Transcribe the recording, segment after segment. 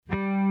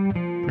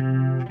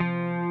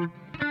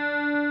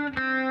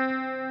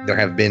There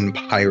have been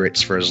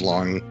pirates for as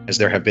long as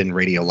there have been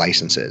radio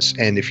licenses.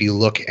 And if you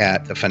look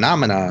at the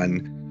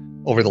phenomenon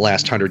over the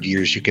last 100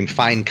 years, you can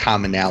find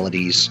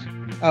commonalities,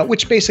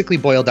 which basically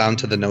boil down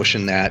to the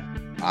notion that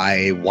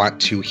I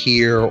want to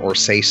hear or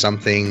say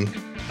something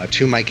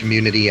to my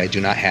community. I do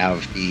not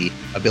have the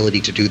ability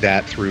to do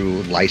that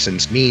through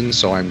licensed means,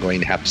 so I'm going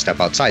to have to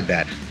step outside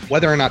that.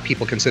 Whether or not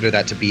people consider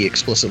that to be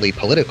explicitly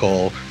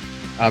political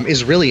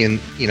is really in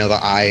the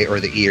eye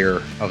or the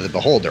ear of the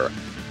beholder.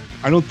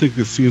 I don't think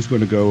this scene is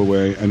going to go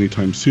away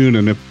anytime soon,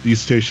 and if these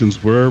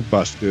stations were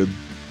busted,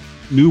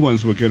 new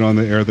ones would get on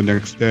the air the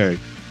next day.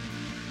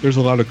 There's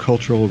a lot of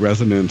cultural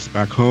resonance.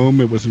 Back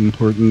home, it was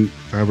important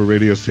to have a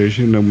radio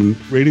station, and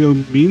radio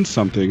means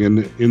something.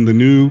 And in the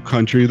new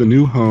country, the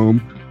new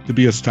home, to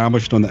be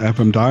established on the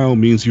FM dial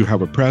means you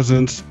have a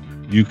presence,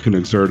 you can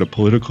exert a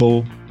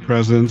political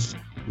presence.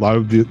 A lot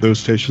of those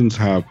stations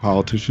have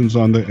politicians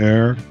on the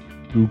air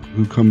who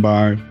come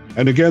by.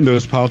 And again,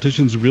 those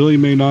politicians really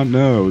may not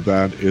know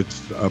that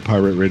it's a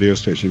pirate radio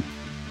station.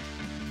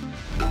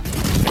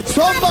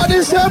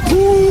 Somebody say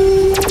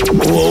poo!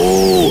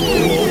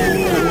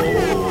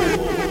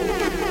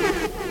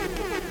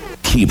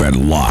 Keep it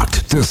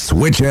locked to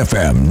Switch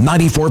FM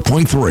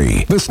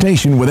 94.3, the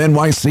station with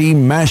NYC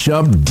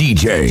mashup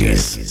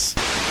DJs.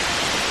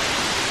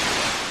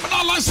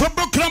 Let's from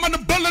Brooklyn, I'm in the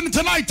building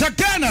tonight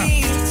again.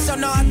 So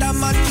no other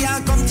man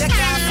can come take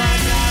her for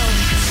down.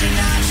 She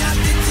not have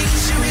the things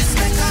she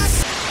respect us.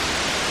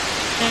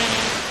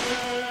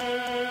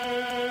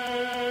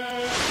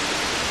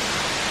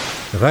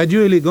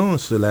 Radio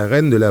Élégance, la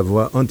reine de la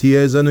voix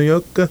antillaise à New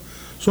York,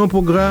 son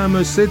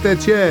programme C'est à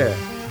tiers,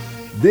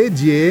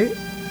 dédié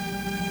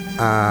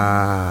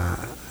à...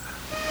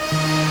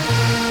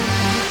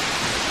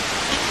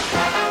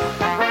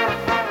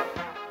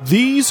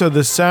 These are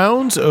the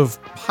sounds of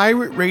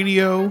pirate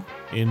radio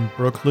in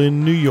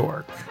Brooklyn, New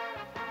York.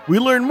 We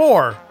learn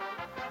more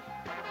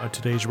on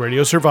today's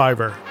Radio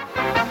Survivor.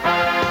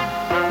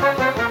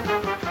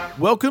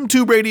 Welcome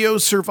to Radio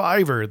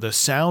Survivor, the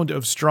sound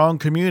of strong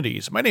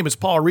communities. My name is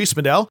Paul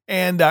Riismandel,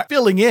 and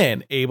filling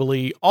in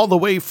ably all the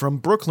way from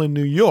Brooklyn,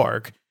 New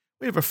York,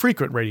 we have a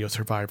frequent Radio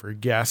Survivor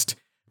guest,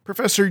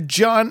 Professor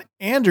John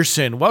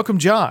Anderson. Welcome,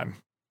 John.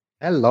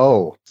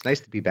 Hello. It's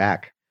nice to be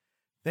back.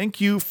 Thank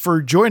you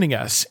for joining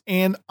us.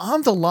 And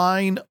on the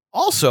line,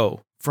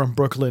 also from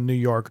Brooklyn, New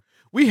York,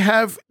 we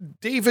have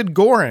David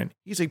Gorin.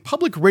 He's a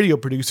public radio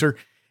producer,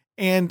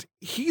 and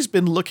he's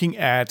been looking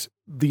at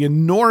the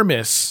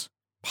enormous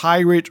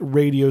pirate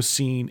radio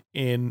scene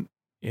in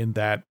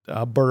that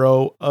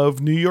borough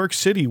of New York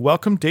City.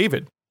 Welcome,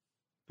 David.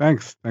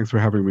 Thanks for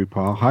having me,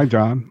 Paul. Hi,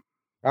 John.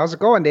 How's it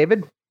going,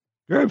 David?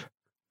 Good.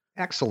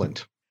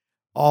 Excellent.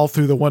 All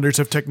through the wonders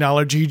of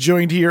technology,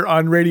 joined here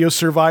on Radio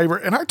Survivor.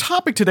 And our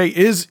topic today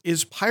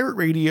is pirate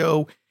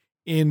radio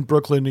in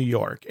Brooklyn, New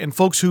York. And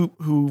folks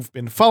who've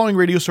been following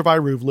Radio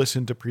Survivor, who've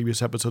listened to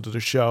previous episodes of the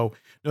show,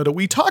 know that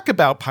we talk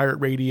about pirate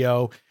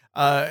radio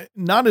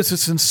not as a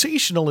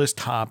sensationalist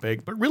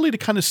topic, but really to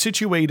kind of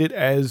situate it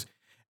as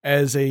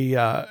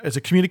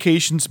a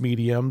communications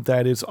medium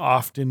that is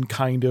often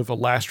kind of a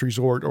last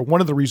resort or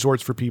one of the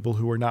resorts for people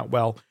who are not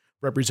well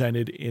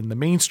represented in the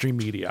mainstream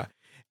media.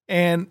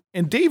 And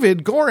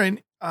David Gorin,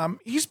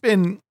 he's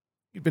been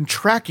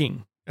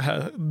tracking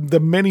the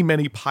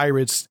many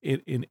pirates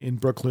in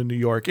Brooklyn, New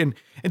York. And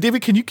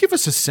David, can you give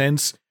us a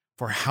sense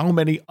for how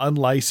many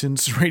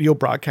unlicensed radio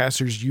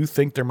broadcasters you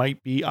think there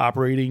might be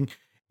operating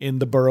in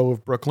the borough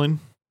of Brooklyn?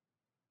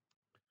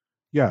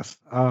 Yes.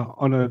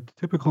 On a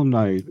typical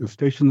night, the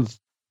stations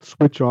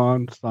switch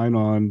on, sign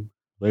on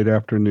late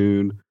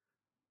afternoon.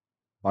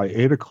 By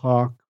 8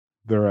 o'clock,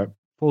 they're at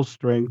full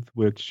strength,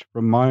 which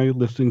from my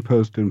listening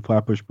post in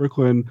Flatbush,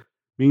 Brooklyn,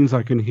 means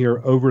I can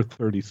hear over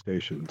 30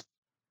 stations.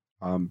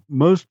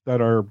 Most that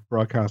are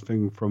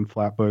broadcasting from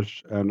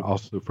Flatbush and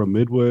also from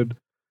Midwood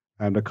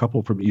and a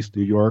couple from East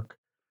New York.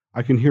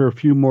 I can hear a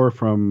few more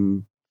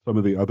from some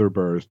of the other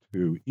boroughs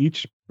too.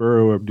 Each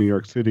borough of New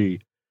York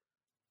City,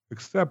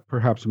 except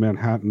perhaps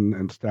Manhattan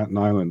and Staten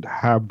Island,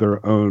 have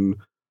their own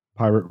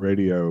pirate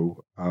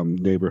radio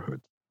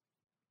neighborhoods.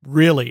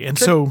 Really? And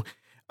so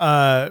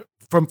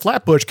from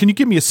Flatbush, can you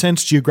give me a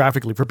sense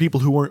geographically for people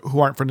who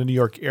aren't from the New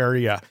York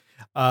area?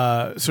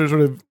 Sort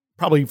of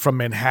probably from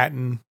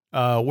Manhattan.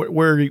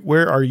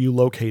 Where are you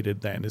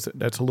located then?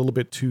 That's a little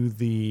bit to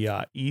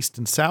the east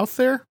and south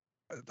there?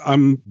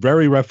 I'm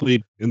very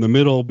roughly in the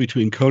middle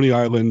between Coney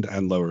Island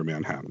and Lower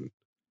Manhattan.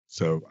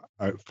 So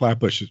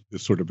Flatbush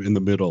is sort of in the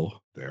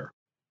middle there.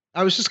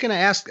 I was just going to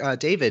ask,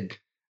 David,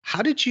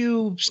 how did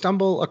you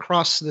stumble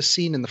across the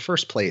scene in the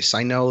first place?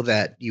 I know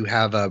that you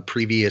have a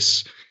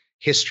previous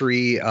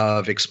history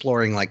of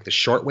exploring like the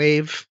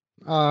shortwave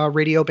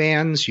radio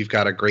bands. You've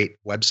got a great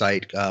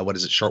website. What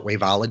is it?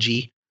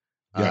 Shortwaveology.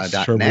 Yes,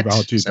 .net.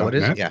 shortwaveology.net. Is that what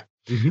it is? Yeah.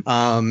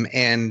 Mm-hmm.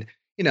 And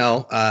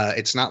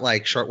it's not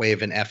like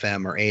shortwave and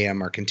FM or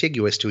AM are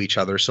contiguous to each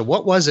other. So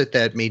what was it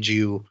that made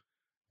you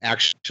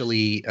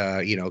actually,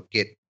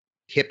 get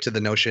hip to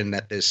the notion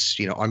that this,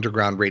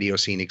 underground radio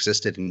scene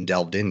existed and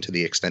delved in to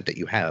the extent that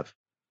you have?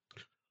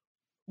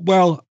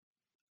 Well,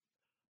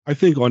 I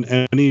think on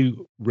any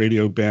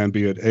radio band,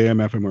 be it AM,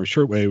 FM, or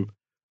shortwave,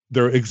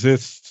 there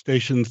exists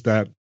stations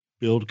that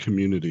build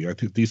community. I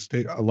think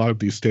a lot of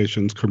these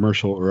stations,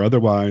 commercial or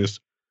otherwise,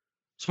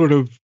 sort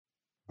of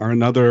are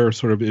another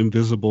sort of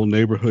invisible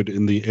neighborhood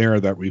in the air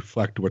that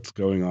reflect what's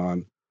going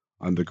on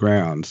the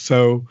ground.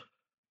 So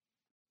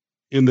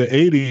in the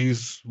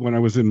 80s, when I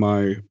was in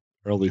my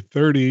early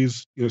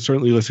 30s,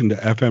 certainly listening to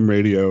FM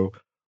radio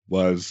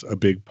was a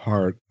big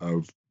part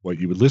of what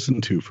you would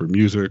listen to for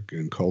music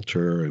and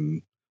culture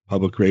and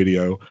public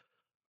radio.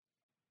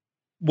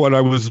 What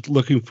I was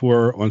looking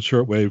for on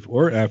shortwave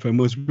or FM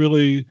was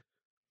really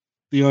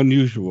the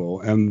unusual.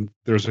 And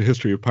there's a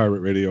history of pirate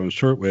radio and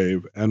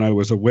shortwave. And I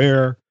was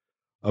aware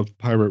of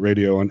pirate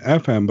radio on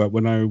FM, but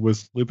when I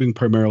was living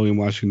primarily in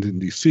Washington,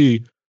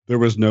 D.C., there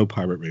was no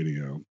pirate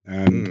radio.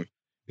 And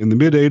in the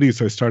mid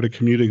 80s, I started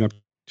commuting up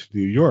to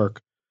New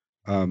York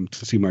to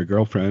see my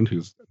girlfriend,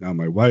 who's now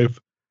my wife.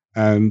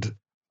 And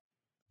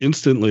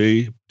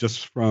instantly,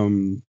 just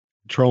from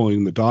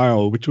trolling the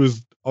dial, which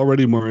was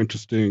already more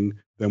interesting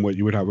than what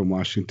you would have in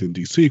Washington,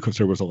 D.C., because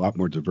there was a lot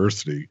more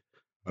diversity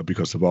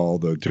because of all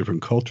the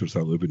different cultures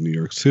that live in New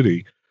York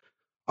City,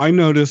 I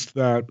noticed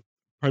that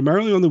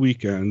primarily on the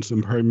weekends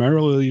and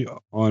primarily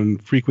on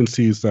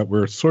frequencies that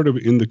were sort of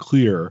in the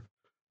clear,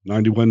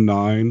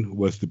 91.9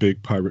 was the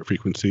big pirate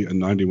frequency,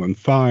 and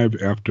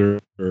 91.5 after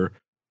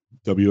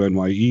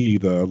WNYE,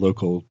 the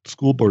local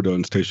school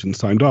board-owned station,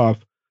 signed off,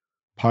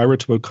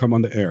 pirates would come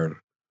on the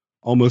air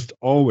almost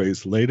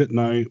always late at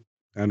night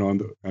and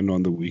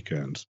on the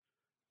weekends.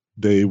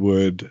 They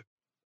would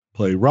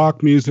play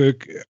rock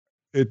music.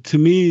 To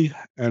me,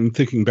 and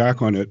thinking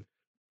back on it,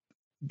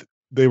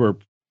 they were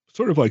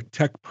sort of like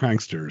tech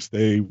pranksters.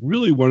 They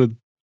really wanted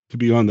to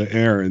be on the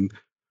air, and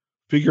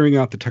figuring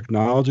out the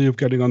technology of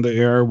getting on the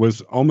air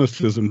was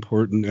almost as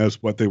important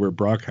as what they were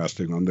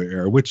broadcasting on the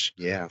air, which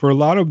for a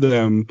lot of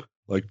them,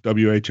 like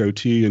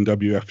WHOT and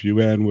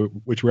WFUN,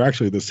 which were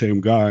actually the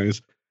same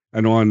guys.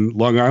 And on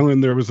Long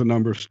Island, there was a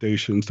number of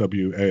stations,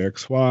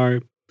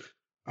 WAXY.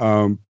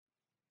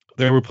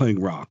 They were playing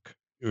rock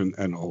and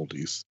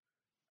oldies.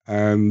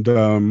 And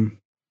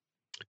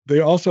they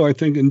also, I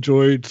think,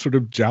 enjoyed sort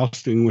of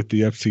jousting with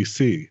the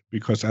FCC,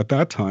 because at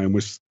that time,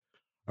 with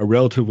a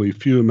relatively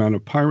few amount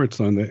of pirates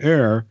on the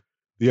air,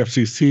 the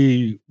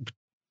FCC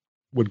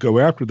would go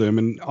after them.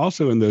 And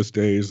also in those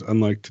days,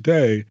 unlike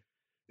today,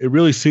 it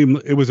really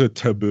seemed it was a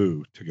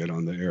taboo to get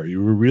on the air.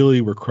 You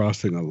were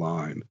crossing a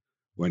line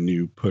when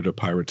you put a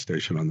pirate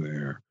station on the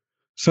air.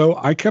 So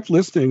I kept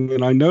listening,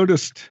 and I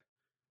noticed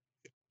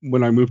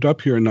when I moved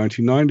up here in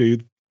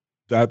 1990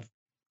 that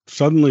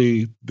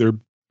suddenly there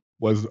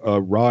was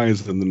a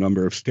rise in the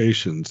number of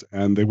stations,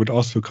 and they would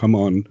also come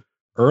on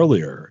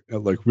earlier,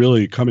 like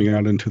really coming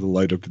out into the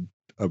light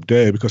of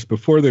day, because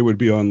before they would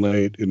be on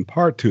late in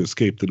part to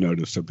escape the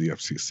notice of the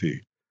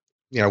FCC.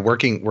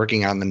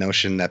 Working on the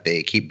notion that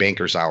they keep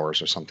bankers'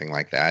 hours or something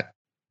like that.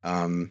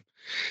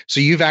 So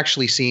you've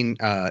actually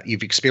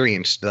you've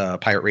experienced the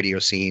pirate radio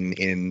scene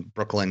in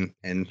Brooklyn,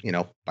 and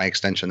by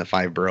extension, the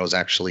 5 boroughs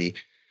actually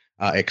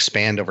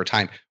expand over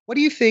time. What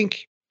do you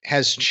think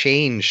has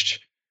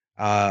changed?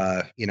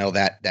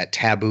 That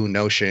taboo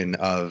notion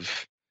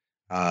of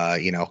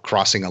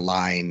crossing a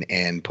line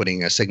and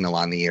putting a signal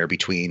on the air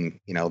between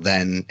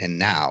then and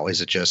now.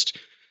 Is it just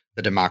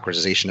the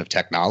democratization of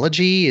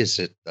technology? Is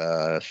it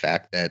the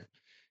fact that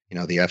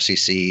the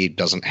FCC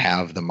doesn't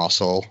have the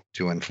muscle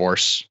to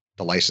enforce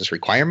the license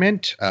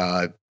requirement?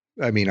 Are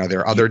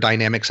there other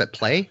dynamics at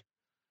play?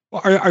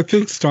 Well, I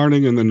think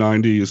starting in the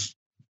 90s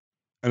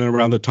and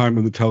around the time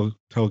of the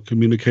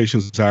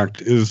Telecommunications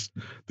Act, is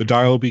the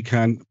dial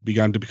began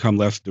to become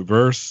less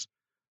diverse.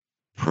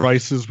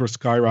 Prices were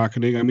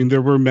skyrocketing.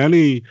 There were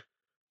many,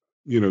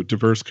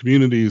 diverse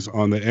communities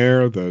on the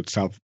air, the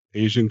South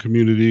Asian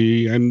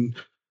community, and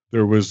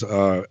there was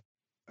an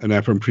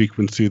FM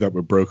frequency that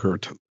would broker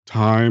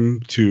time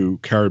to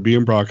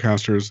Caribbean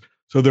broadcasters.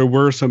 So there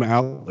were some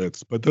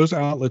outlets, but those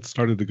outlets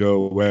started to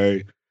go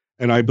away.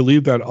 And I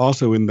believe that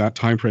also in that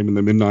time frame in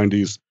the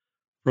mid-90s,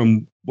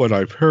 from what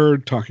I've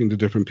heard talking to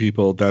different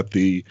people, that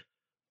the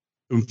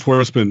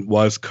enforcement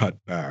was cut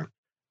back.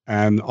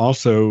 And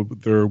also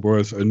there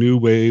was a new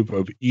wave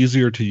of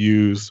easier to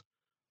use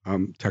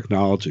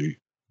technology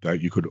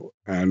that you could,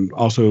 and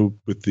also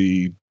with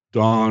the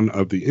dawn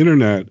of the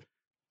internet,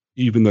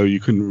 even though you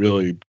couldn't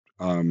really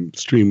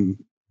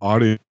stream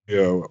audio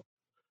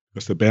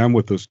because the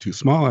bandwidth was too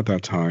small at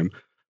that time,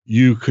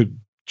 you could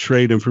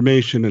trade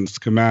information and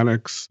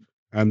schematics.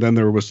 And then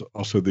there was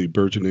also the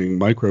burgeoning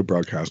micro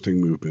broadcasting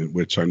movement,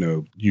 which I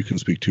know you can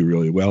speak to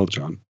really well,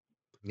 John.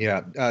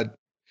 Yeah.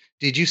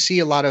 Did you see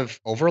a lot of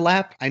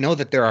overlap? I know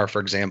that there are,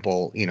 for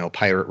example,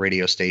 pirate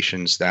radio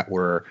stations that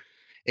were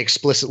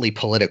explicitly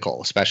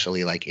political,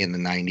 especially like in the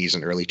 90s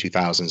and early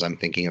 2000s. I'm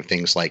thinking of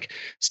things like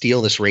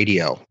Steal This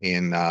Radio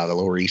in the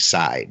Lower East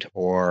Side,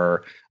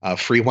 or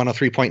Free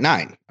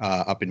 103.9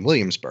 up in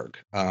Williamsburg.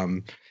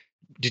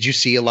 Did you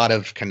see a lot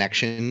of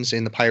connections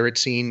in the pirate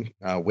scene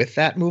with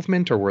that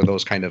movement, or were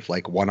those kind of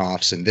like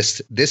one-offs? And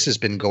this has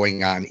been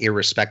going on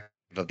irrespective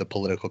of the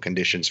political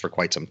conditions for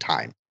quite some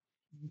time.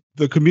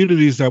 the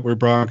communities that were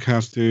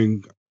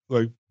broadcasting,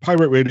 like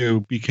pirate radio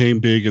became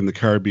big in the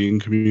Caribbean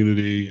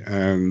community.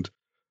 And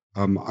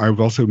I've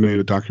also made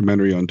a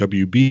documentary on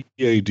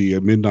WBAD,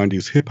 a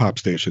mid-90s hip-hop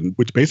station,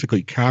 which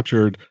basically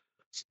captured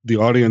the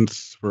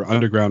audience for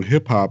underground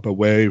hip-hop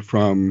away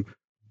from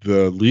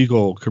the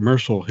legal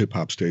commercial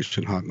hip-hop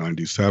station, Hot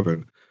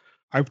 97.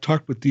 I've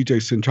talked with DJ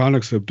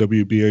Syntronics of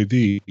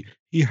WBAD.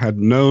 He had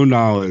no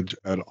knowledge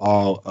at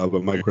all of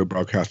a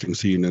micro-broadcasting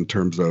scene in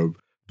terms of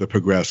the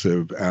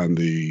progressive and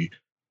the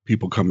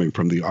people coming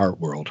from the art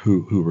world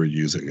who were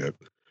using it.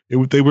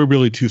 They were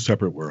really two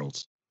separate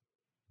worlds.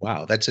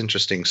 Wow, that's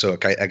interesting. So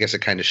I guess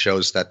it kind of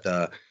shows that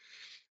the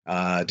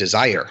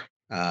desire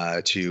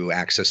to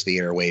access the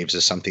airwaves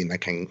is something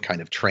that can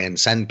kind of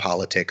transcend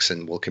politics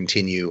and will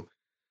continue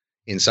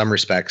in some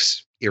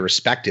respects,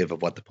 irrespective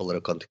of what the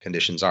political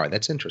conditions are.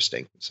 That's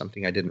interesting. It's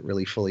something I didn't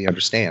really fully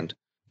understand.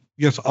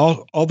 Yes,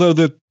 although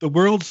the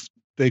worlds,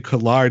 they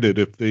collided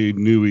if they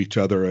knew each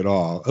other at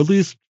all, at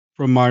least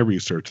from my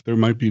research. There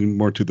might be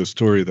more to the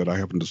story that I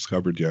haven't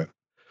discovered yet.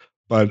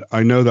 But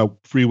I know that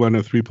Free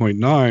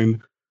 103.9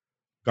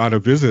 got a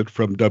visit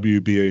from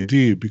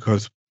WBAD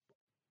because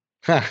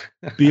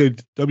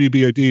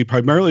WBAD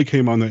primarily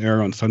came on the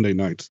air on Sunday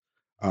nights.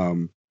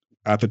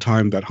 At the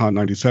time that Hot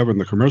 97,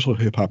 the commercial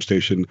hip-hop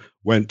station,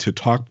 went to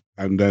talk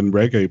and then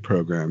reggae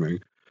programming.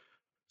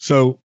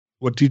 So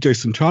what DJ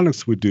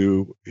Syntronics would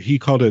do, he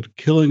called it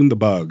killing the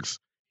bugs.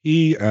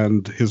 He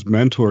and his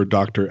mentor,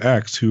 Dr.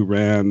 X, who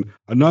ran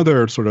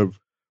another sort of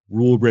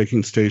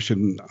rule-breaking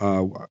station,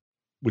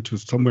 which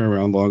was somewhere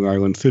around Long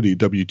Island City,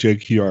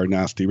 WJQR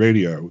Nasty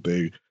Radio.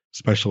 They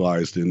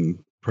specialized in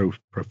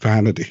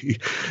profanity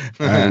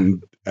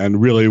and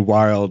really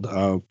wild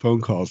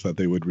phone calls that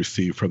they would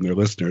receive from their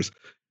listeners.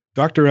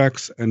 Dr.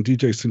 X and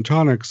DJ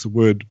Syntronics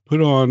would put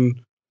on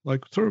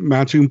like sort of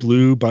matching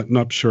blue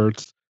button-up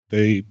shirts.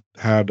 They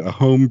had a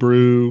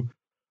homebrew,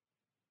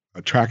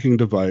 a tracking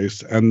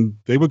device, and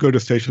they would go to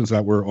stations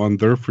that were on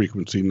their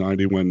frequency,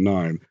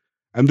 91.9.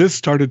 And this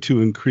started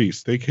to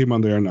increase. They came on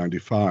there in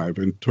 95,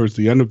 and towards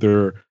the end of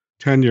their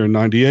tenure in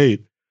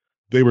 98,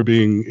 they were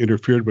being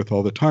interfered with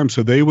all the time.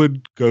 So they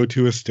would go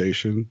to a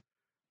station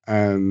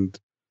and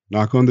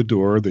knock on the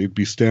door. They'd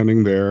be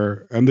standing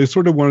there, and they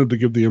sort of wanted to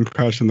give the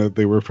impression that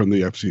they were from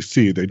the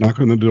FCC. They'd knock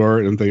on the door,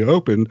 and if they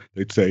opened,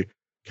 they'd say,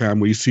 "Can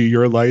we see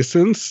your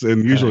license?"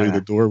 And usually the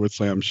door would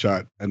slam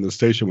shut, and the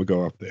station would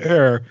go off the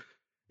air.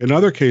 In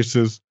other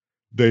cases,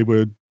 they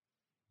would,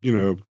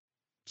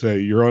 say,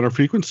 "You're on a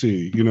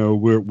frequency.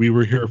 We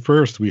were here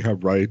first. We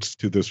have rights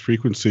to this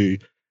frequency."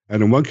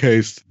 And in one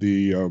case,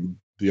 the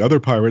other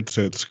pirate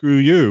said, "Screw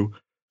you."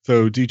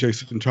 So DJ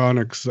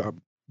Syntronics,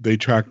 they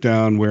tracked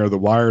down where the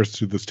wires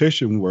to the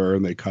station were,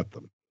 and they cut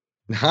them.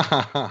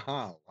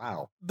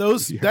 Wow.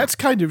 That's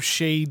kind of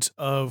shades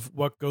of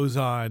what goes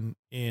on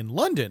in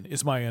London,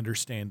 is my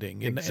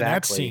understanding. In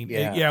that scene.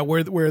 Yeah,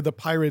 where the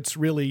pirates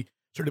really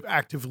sort of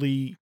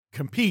actively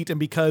compete, and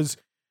because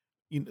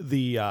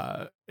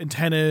the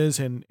antennas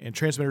and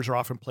transmitters are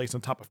often placed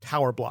on top of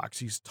tower blocks,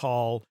 these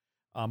tall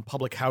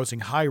public housing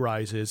high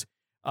rises,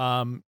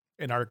 and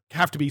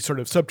have to be sort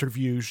of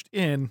subterfuged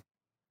in.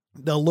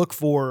 They'll look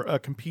for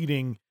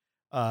competing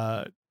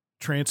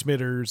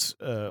transmitters,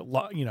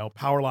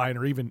 power line,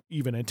 or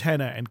even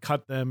antenna, and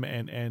cut them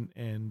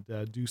and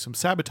do some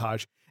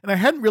sabotage. And I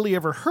hadn't really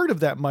ever heard of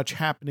that much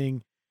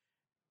happening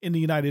in the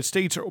United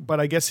States, but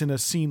I guess in a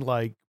scene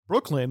like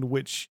Brooklyn,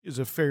 which is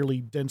a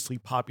fairly densely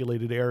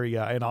populated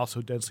area and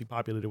also densely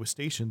populated with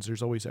stations,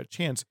 there's always that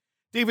chance.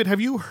 David, have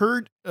you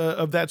heard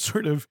of that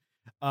sort of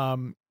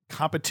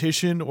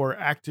competition or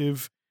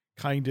active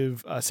kind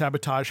of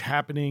sabotage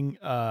happening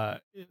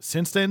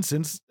since then,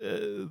 since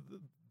the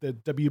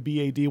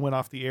WBAD went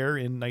off the air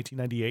in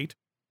 1998?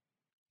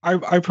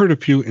 I've heard a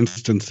few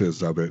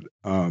instances of it,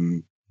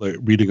 like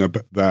reading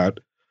about that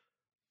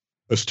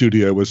a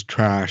studio was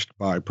trashed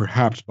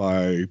perhaps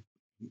by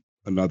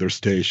another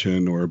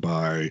station or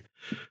by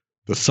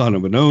the son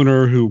of an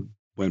owner who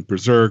went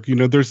berserk.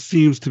 There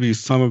seems to be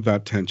some of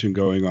that tension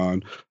going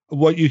on.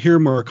 What you hear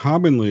more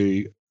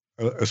commonly,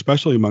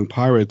 especially among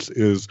pirates,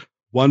 is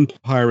one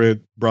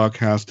pirate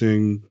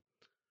broadcasting,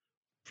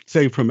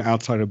 say, from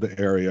outside of the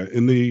area.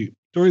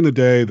 During the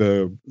day,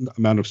 the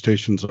amount of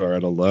stations are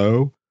at a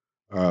low.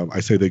 I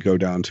say they go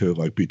down to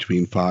like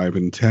between 5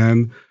 and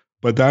 10,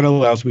 but that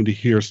allows me to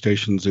hear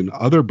stations in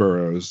other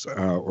boroughs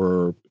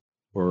or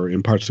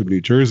in parts of New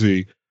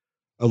Jersey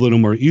a little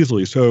more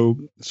easily. So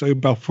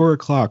about 4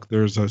 o'clock,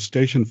 there's a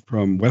station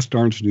from West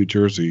Orange, New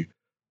Jersey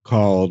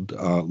called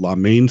La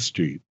Main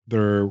Street.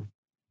 They're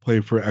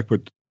played for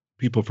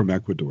people from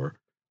Ecuador.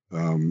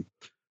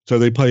 So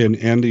they play an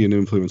Andean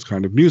influence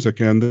kind of music,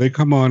 and they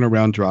come on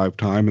around drive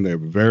time, and they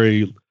have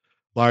very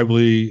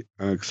lively,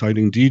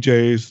 exciting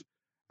DJs,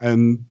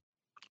 and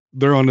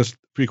they're on a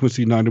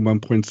frequency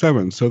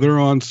 91.7. So they're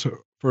on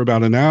for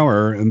about an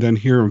hour, and then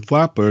here in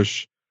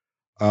Flatbush,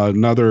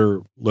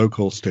 another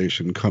local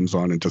station comes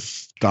on and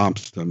just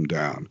stomps them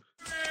down.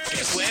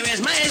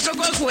 Jueves, maestro,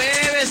 ¿cuál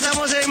jueves?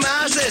 Estamos en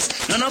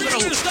martes. No, pero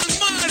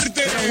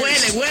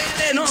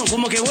Huele, ¿no?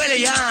 Como que huele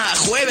ya a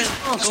jueves,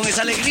 ¿no? Con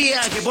esa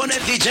alegría que pone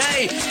el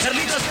DJ.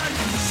 Carlitos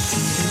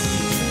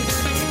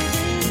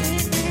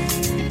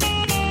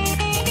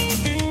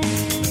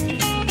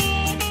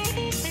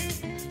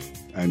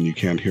and you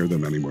can't hear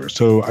them anymore.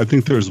 So I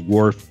think there's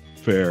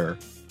warfare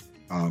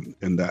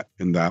in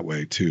that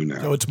way too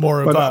now. So it's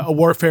more of a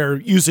warfare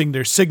using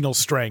their signal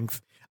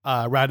strength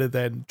rather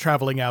than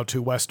traveling out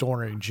to West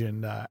Orange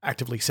and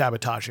actively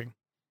sabotaging.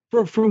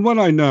 From what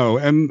I know,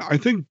 and I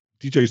think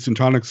DJ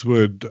Syntonix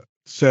would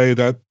say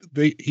that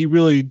he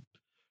really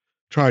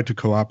tried to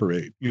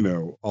cooperate,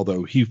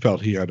 although he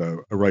felt he had a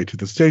right to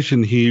the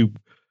station, he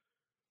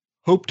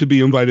hoped to be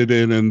invited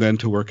in and then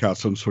to work out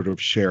some sort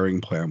of sharing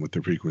plan with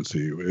the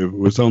frequency. It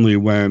was only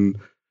when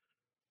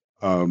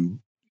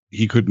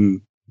he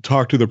couldn't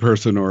talk to the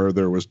person or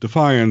there was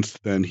defiance,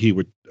 then he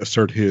would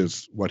assert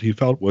what he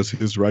felt was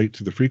his right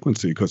to the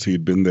frequency because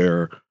he'd been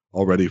there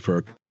already for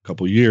a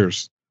couple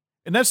years.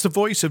 And that's the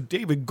voice of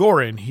David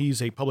Gorin.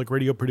 He's a public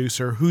radio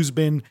producer who's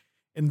been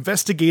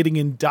investigating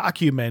and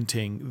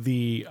documenting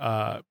the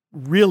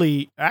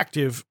really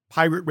active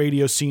pirate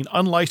radio scene,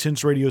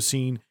 unlicensed radio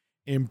scene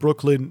in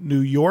Brooklyn, New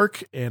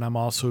York. And I'm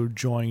also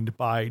joined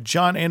by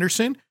John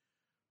Anderson,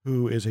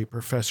 who is a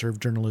professor of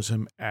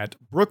journalism at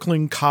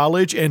Brooklyn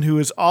College and who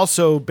has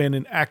also been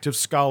an active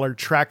scholar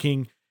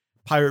tracking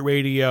pirate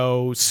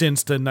radio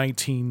since the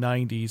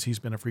 1990s. He's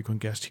been a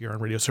frequent guest here on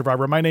Radio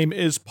Survivor. My name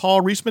is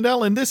Paul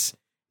Rees-Mandel, and this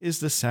is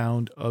the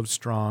sound of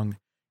strong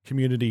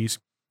communities.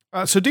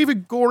 So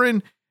David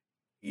Gorin,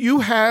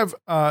 you have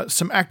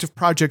some active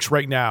projects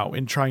right now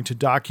in trying to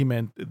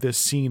document this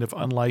scene of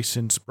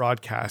unlicensed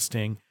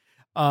broadcasting.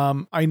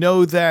 I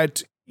know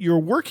that you're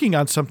working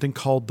on something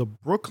called the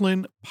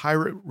Brooklyn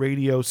Pirate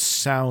Radio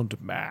Sound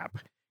Map.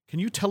 Can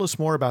you tell us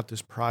more about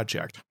this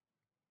project?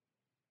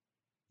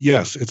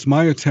 Yes, it's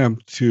my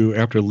attempt to,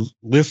 after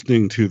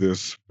listening to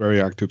this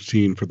very active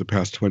scene for the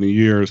past 20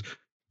 years,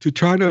 to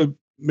try to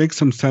make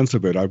some sense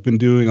of it. I've been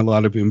doing a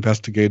lot of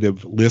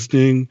investigative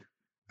listening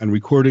and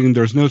recording.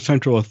 There's no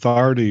central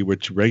authority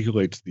which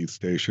regulates these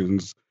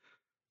stations,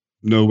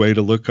 no way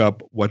to look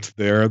up what's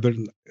there.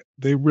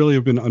 They really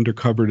have been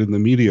undercovered in the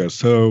media.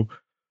 So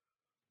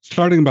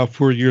starting about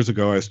 4 years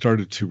ago, I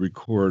started to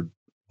record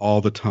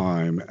all the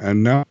time.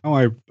 And now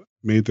I've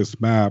made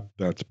this map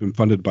that's been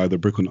funded by the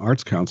Brooklyn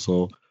Arts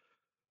Council,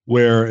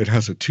 where it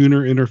has a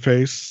tuner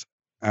interface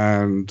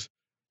and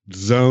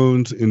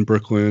zones in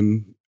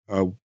Brooklyn,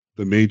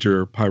 the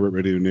major pirate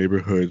radio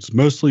neighborhoods,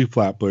 mostly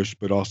Flatbush,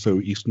 but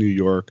also East New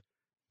York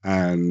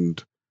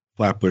and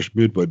Flatbush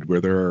Midwood,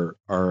 where there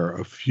are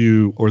a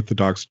few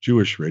Orthodox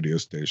Jewish radio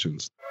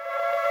stations.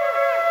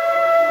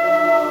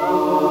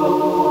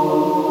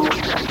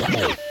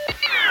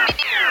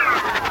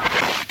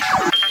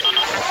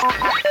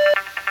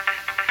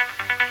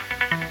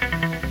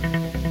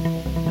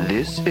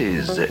 This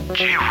is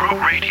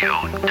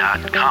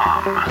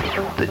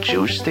JRootradio.com, the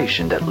Jewish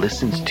station that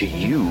listens to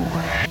you.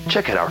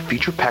 Check out our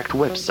feature-packed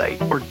website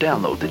or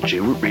download the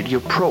JRoot Radio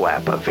Pro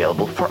app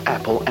available for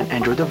Apple and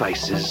Android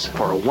devices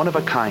for a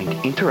one-of-a-kind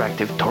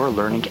interactive Torah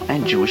learning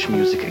and Jewish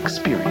music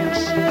experience.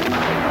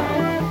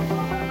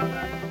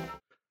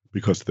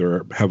 Because there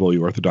are heavily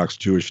Orthodox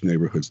Jewish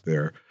neighborhoods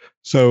there.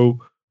 So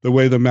the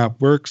way the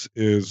map works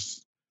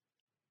is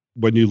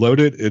when you load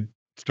it, it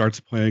starts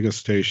playing a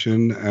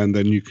station, and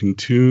then you can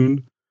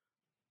tune.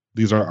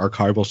 These are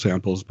archival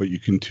samples, but you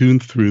can tune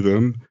through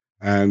them,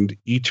 and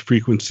each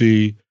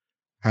frequency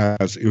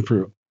has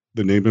the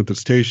name of the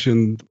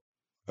station,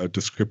 a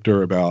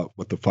descriptor about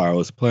what the file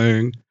is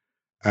playing,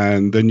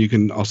 and then you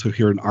can also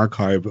hear an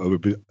archive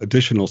of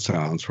additional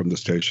sounds from the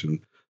station.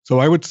 So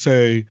I would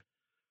say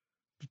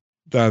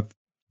that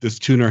this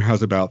tuner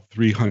has about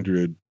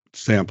 300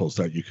 samples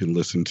that you can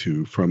listen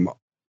to from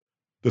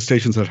the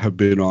stations that have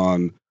been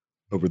on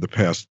over the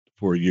past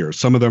 4 years.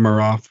 Some of them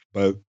are off,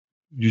 but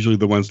usually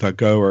the ones that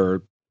go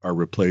are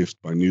replaced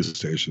by new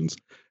stations.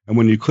 And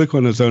when you click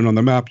on a zone on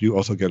the map, you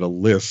also get a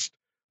list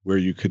where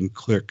you can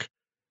click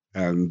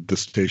and the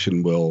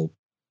station will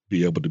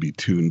be able to be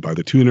tuned by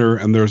the tuner.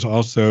 And there's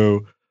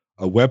also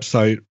a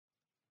website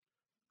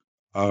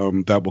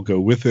that will go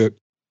with it,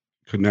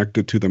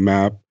 connected to the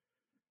map,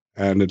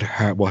 and it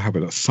will have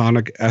a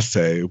sonic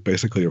essay,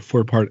 basically a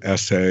 4-part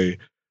essay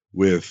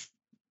with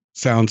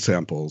sound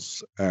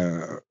samples.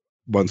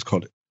 One's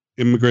called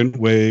Immigrant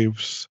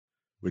Waves,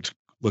 which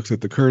looks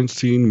at the current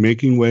scene.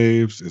 Making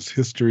Waves is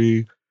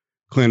history.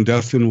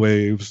 Clandestine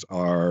Waves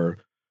are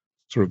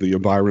sort of the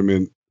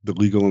environment, the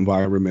legal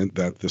environment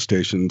that the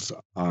stations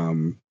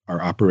are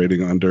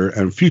operating under.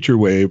 And Future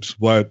Waves,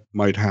 what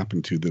might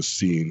happen to this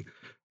scene.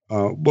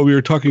 What we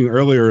were talking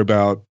earlier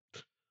about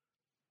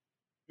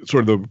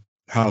sort of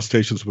how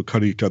stations would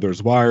cut each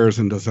other's wires,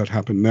 and does that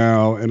happen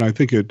now? And I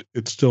think it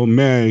still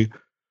may.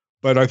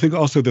 But I think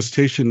also the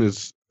station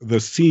is the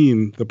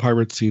scene, the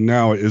pirate scene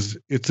now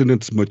it's in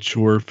its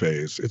mature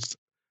phase. It's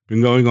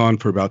been going on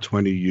for about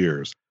 20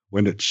 years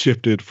when it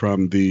shifted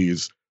from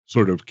these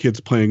sort of kids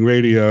playing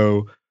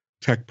radio,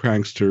 tech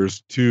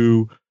pranksters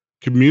to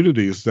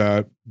communities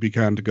that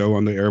began to go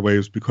on the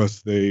airwaves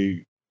because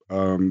they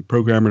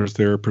programmers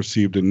there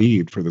perceived a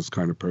need for this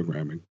kind of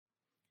programming.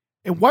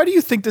 And why do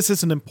you think this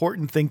is an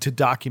important thing to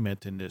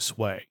document in this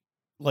way?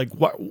 Like,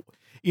 what,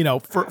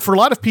 for a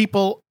lot of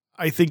people,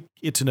 I think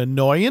it's an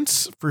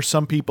annoyance. For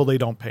some people, they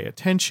don't pay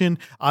attention.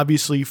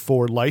 Obviously,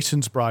 for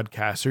licensed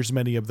broadcasters,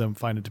 many of them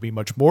find it to be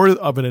much more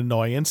of an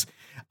annoyance.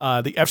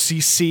 The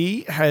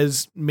FCC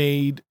has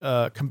made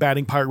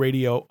combating pirate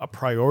radio a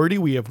priority.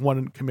 We have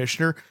one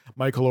commissioner,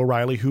 Michael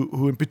O'Reilly,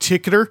 who in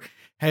particular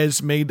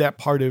has made that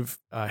part of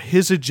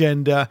his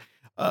agenda.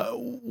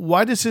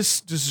 Why does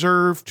this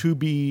deserve to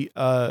be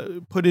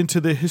put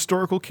into the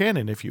historical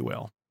canon, if you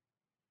will?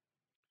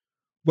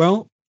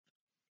 Well,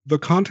 the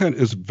content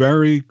is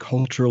very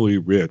culturally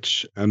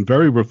rich and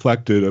very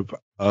reflective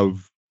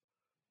of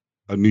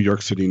a New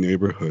York City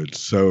neighborhood.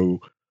 So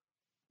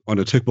on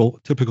a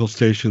typical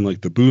station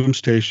like the Boom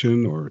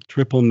Station or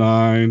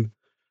 999,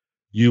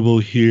 you will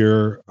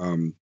hear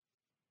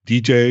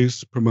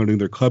DJs promoting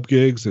their club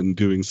gigs and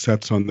doing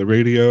sets on the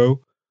radio.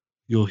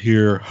 You'll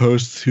hear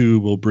hosts who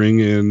will bring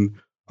in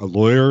a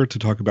lawyer to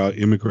talk about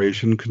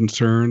immigration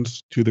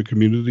concerns to the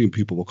community, and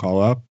people will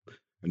call up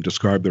and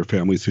describe their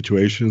family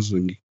situations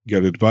and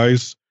get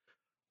advice.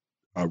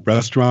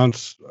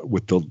 Restaurants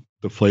with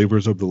the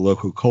flavors of the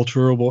local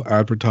culture will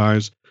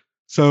advertise.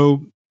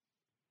 So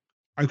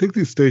I think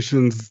these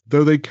stations,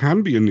 though they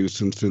can be a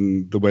nuisance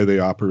in the way they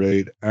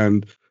operate,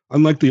 and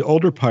unlike the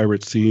older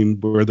pirate scene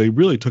where they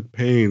really took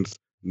pains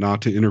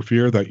not to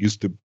interfere, that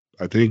used to,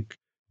 I think,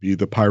 be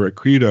the pirate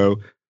credo,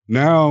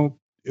 now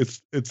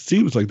it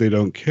seems like they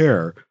don't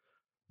care,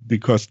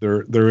 because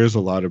there is a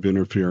lot of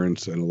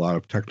interference and a lot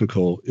of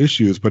technical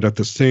issues, but at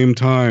the same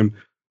time,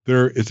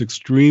 there is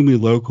extremely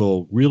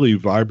local, really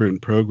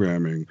vibrant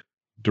programming,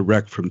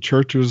 direct from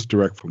churches,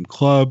 direct from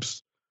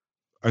clubs.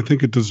 I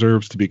think it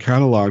deserves to be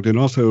cataloged. And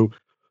also,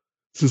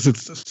 since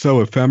it's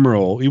so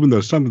ephemeral, even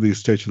though some of these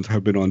stations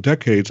have been on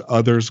decades,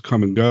 others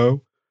come and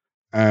go,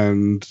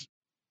 and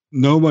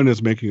no one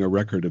is making a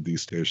record of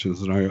these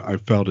stations. And I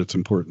felt it's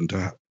important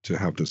to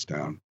have this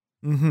down.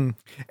 Mm-hmm.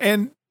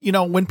 And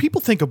when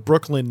people think of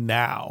Brooklyn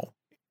now,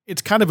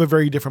 it's kind of a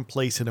very different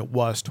place than it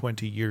was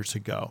 20 years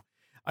ago.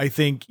 I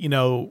think,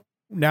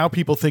 now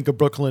people think of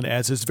Brooklyn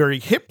as this very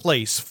hip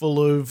place full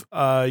of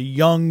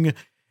young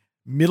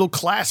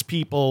middle-class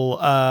people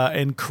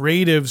and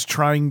creatives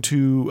trying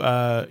to,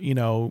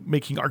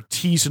 making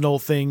artisanal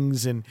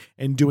things and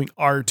doing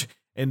art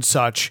and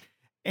such.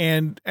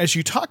 And as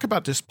you talk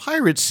about this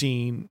pirate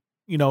scene,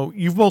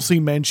 you've mostly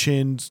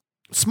mentioned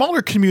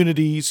smaller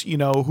communities,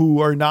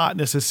 who are not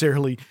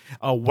necessarily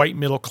white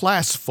middle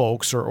class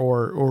folks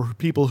or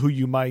people who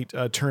you might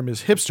term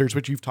as hipsters,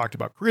 but you've talked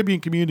about Caribbean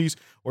communities,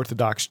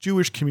 Orthodox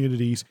Jewish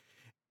communities.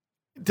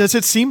 Does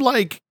it seem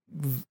like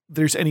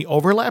there's any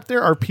overlap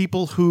there? Are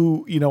people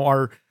who,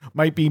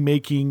 might be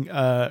making,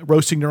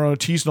 roasting their own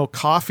artisanal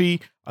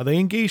coffee, are they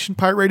engaged in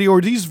pirate radio, or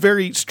are these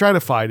very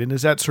stratified? And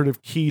is that sort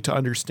of key to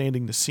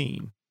understanding the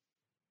scene?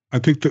 I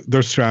think that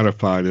they're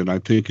stratified, and I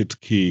think it's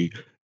key.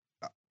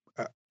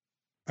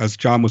 As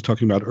John was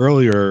talking about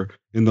earlier,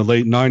 in the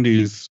late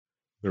 90s,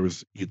 there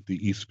was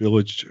the East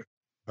Village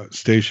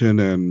station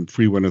and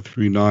Free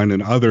 103.9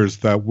 and others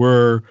that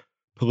were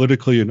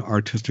politically and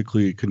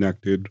artistically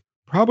connected,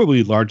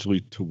 probably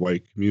largely to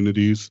white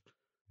communities,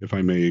 if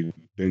I may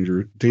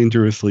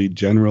dangerously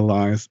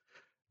generalize.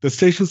 The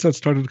stations that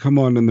started to come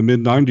on in the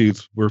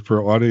mid-90s were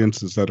for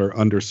audiences that are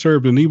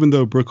underserved. And even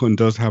though Brooklyn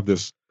does have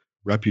this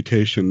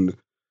reputation,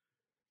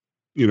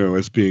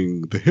 as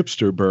being the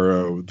hipster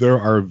borough, there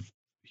are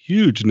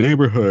huge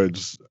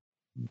neighborhoods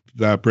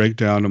that break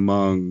down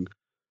among,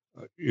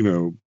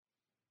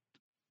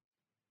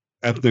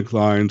 ethnic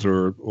lines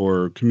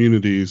or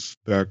communities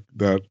that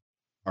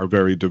are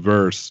very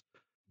diverse.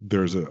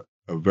 There's a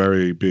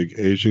very big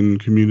Asian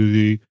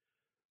community.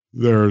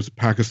 There's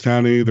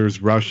Pakistani,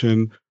 there's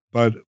Russian.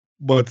 But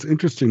what's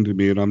interesting to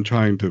me, and I'm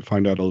trying to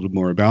find out a little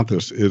more about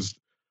this, is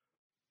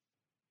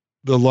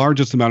the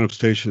largest amount of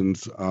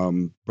stations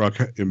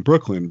in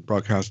Brooklyn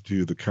broadcast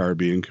to the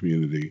Caribbean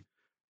community.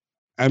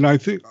 And I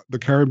think the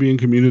Caribbean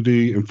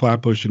community in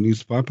Flatbush and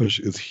East Flatbush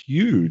is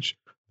huge.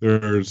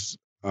 There's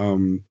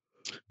the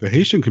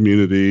Haitian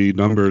community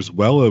numbers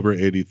well over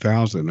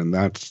 80,000, and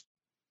that's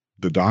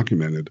the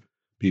documented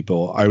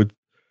people. I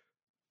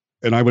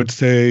would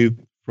say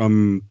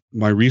from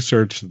my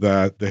research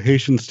that the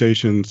Haitian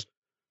stations,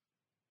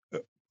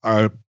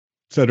 I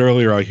said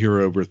earlier, I hear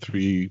over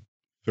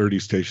 330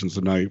 stations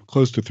a night,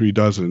 close to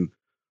 36.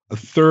 A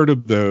third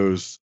of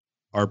those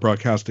are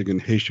broadcasting in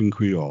Haitian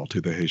Creole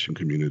to the Haitian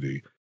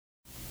community.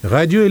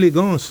 Radio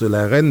Élégance,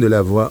 la reine de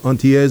la voix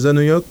antillaise à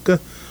New York,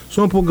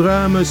 son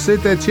programme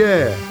C'est à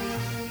tiers,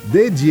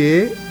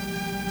 dédié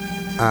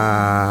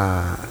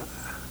à...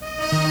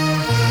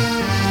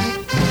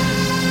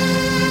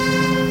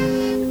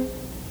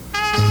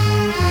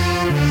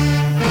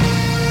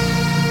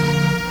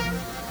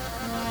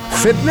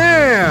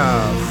 Fitner,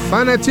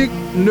 fanatique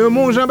de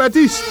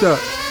Mont-Jean-Baptiste.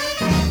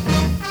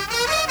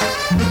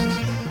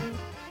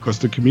 Because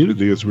the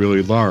community is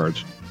really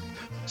large.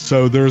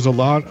 So there's a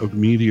lot of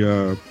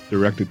media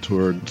directed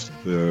towards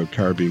the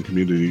Caribbean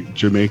community.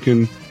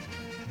 Jamaicans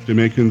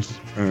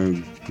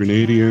and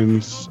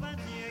Grenadians,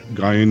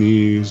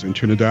 Guyanese, and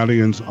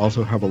Trinidadians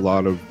also have a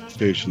lot of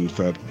stations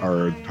that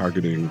are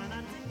targeting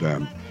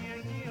them.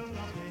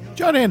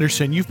 John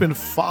Anderson, you've been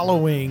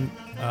following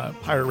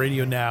pirate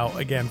radio now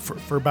again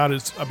for about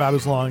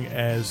as long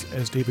as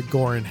David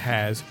Gorin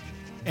has,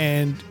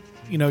 and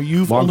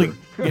you've longer.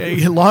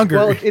 only longer.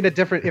 Well, in a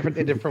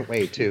different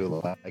way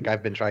too. Like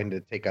I've been trying to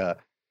take a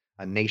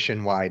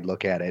nationwide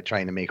look at it,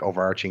 trying to make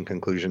overarching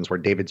conclusions. Where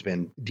David's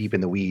been deep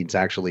in the weeds,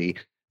 actually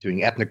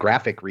doing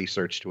ethnographic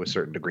research to a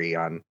certain degree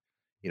on,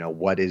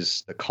 what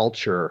is the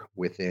culture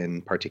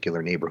within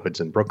particular neighborhoods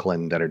in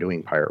Brooklyn that are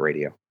doing pirate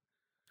radio.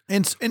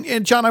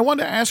 And John, I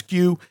wanted to ask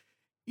you,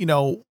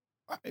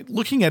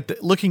 looking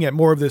at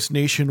more of this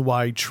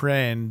nationwide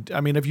trend,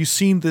 I mean, have you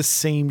seen this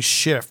same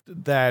shift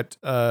that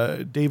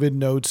David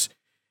notes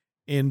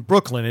in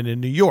Brooklyn and in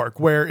New York,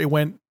 where it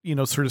went,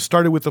 sort of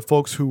started with the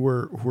folks who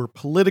were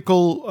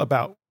political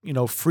about,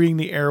 freeing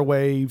the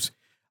airwaves,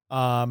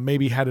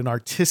 maybe had an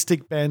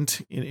artistic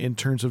bent in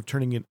terms of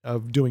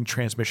doing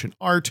transmission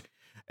art.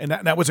 And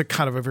that was a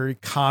kind of a very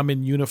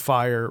common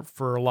unifier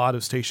for a lot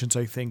of stations,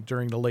 I think,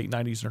 during the late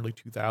 90s and early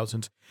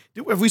 2000s.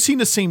 Have we seen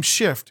the same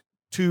shift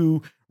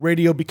to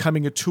radio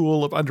becoming a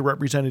tool of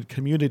underrepresented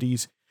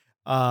communities,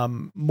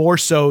 more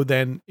so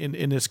than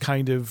in this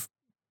kind of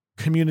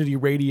community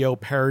radio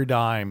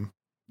paradigm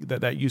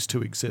that used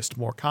to exist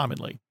more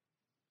commonly?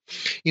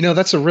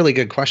 That's a really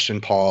good question,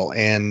 Paul,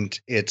 and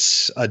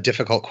it's a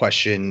difficult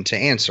question to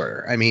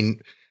answer. I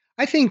mean,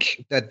 I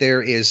think that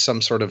there is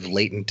some sort of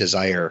latent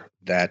desire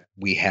that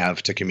we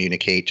have to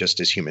communicate just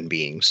as human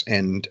beings.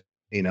 And,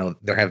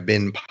 there have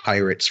been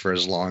pirates for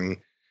as long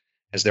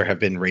as there have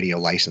been radio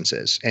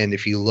licenses. And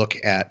if you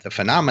look at the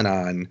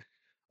phenomenon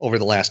over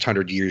the last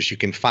 100 years, you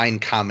can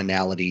find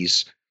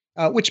commonalities,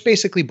 which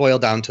basically boil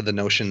down to the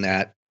notion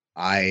that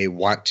I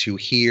want to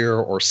hear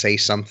or say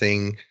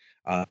something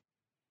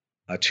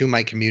to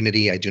my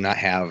community. I do not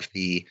have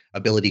the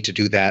ability to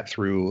do that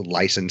through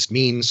licensed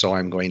means, so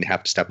I'm going to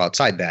have to step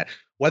outside that.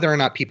 Whether or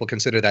not people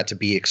consider that to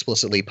be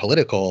explicitly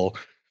political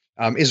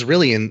is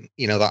really in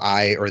the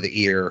eye or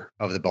the ear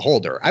of the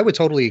beholder. I would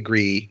totally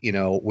agree,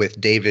 with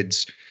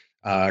David's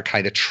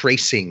kind of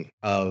tracing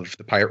of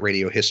the pirate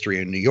radio history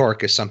in New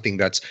York is something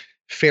that's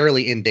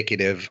fairly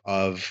indicative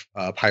of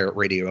pirate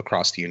radio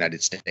across the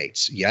United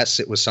States. Yes,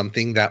 it was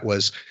something that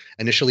was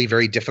initially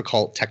very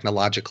difficult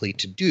technologically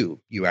to do.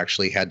 You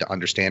actually had to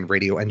understand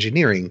radio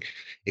engineering.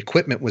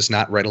 Equipment was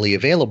not readily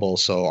available,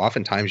 so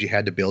oftentimes you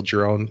had to build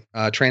your own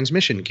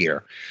transmission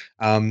gear.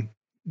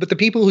 But the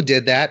people who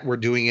did that were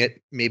doing it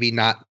maybe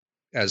not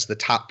as the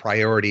top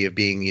priority of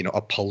being,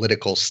 a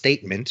political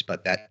statement,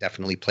 but that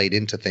definitely played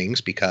into things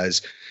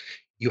because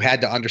you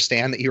had to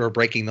understand that you were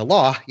breaking the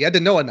law. You had to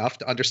know enough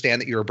to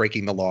understand that you were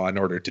breaking the law in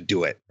order to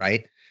do it,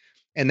 right?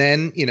 And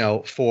then,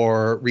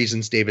 for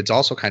reasons David's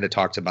also kind of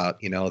talked about,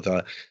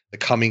 the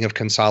coming of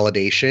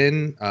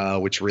consolidation,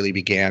 which really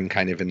began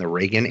kind of in the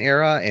Reagan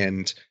era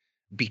and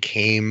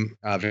became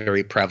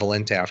very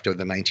prevalent after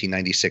the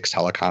 1996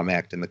 Telecom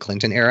Act and the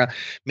Clinton era,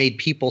 made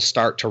people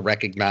start to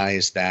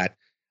recognize that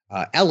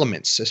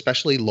elements,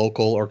 especially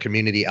local or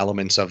community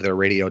elements of their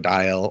radio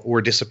dial,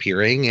 were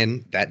disappearing,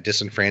 and that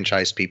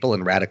disenfranchised people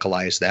and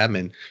radicalized them.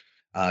 And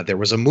there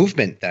was a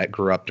movement that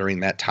grew up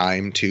during that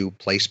time to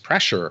place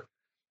pressure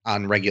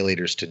on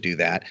regulators to do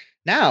that.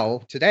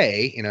 Now,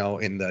 today,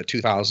 in the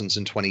 2000s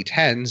and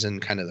 2010s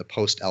and kind of the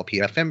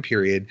post-LPFM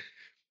period,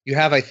 you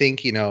have, I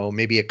think,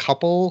 maybe a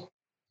couple.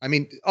 I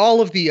mean,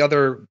 all of the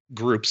other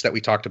groups that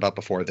we talked about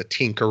before, the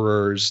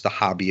tinkerers, the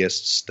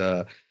hobbyists,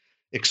 the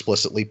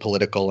explicitly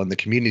political, and the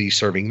community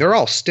serving, they're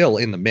all still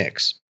in the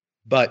mix.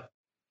 But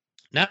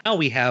now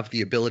we have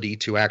the ability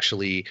to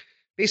actually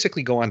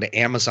basically go onto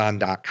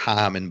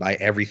Amazon.com and buy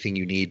everything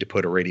you need to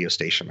put a radio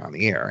station on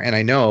the air. And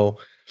I know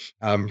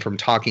from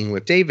talking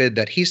with David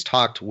that he's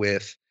talked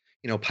with,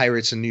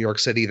 pirates in New York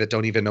City that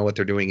don't even know what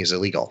they're doing is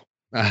illegal.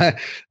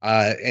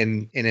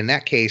 And in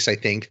that case, I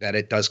think that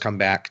it does come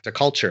back to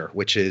culture,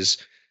 which is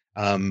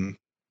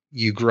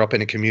you grew up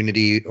in a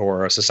community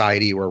or a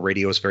society where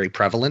radio is very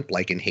prevalent,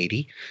 like in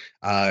Haiti.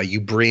 You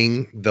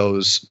bring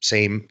those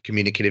same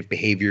communicative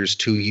behaviors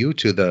to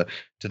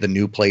the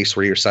new place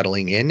where you're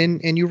settling in,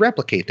 and you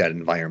replicate that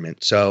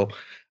environment. So,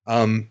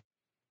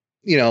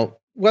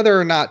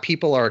 whether or not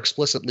people are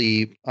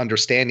explicitly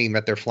understanding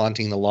that they're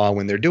flaunting the law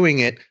when they're doing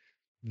it,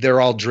 they're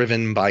all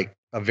driven by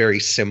a very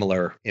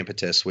similar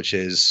impetus, which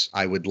is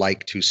I would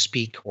like to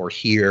speak or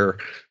hear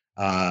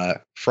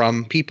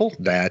from people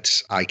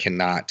that I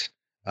cannot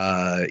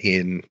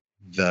in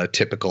the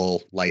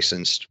typical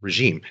licensed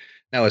regime.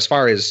 Now, as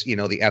far as, the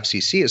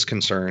FCC is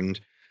concerned,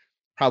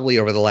 probably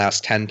over the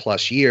last 10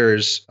 plus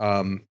years,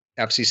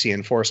 FCC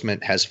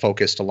enforcement has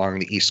focused along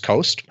the East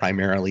Coast,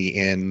 primarily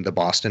in the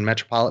Boston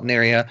metropolitan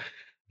area,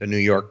 the New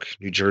York,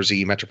 New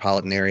Jersey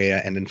metropolitan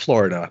area, and in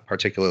Florida,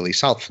 particularly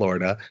South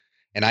Florida.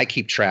 And I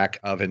keep track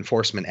of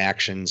enforcement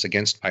actions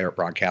against pirate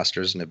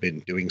broadcasters and have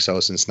been doing so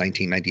since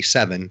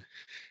 1997.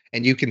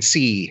 And you can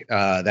see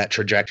that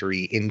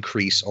trajectory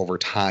increase over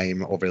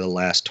time over the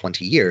last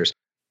 20 years.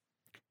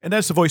 And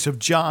that's the voice of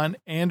John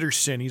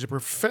Anderson. He's a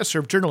professor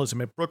of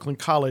journalism at Brooklyn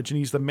College, and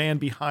he's the man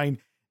behind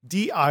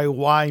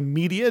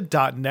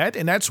DIYmedia.net.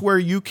 And that's where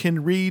you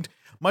can read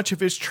much of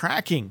his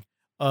tracking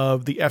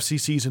of the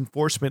FCC's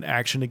enforcement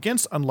action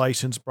against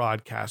unlicensed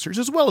broadcasters,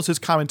 as well as his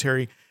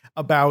commentary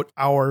about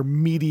our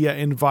media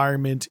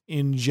environment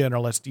in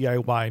general. That's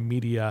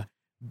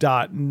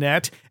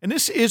DIYmedia.net. And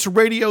this is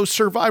Radio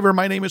Survivor.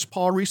 My name is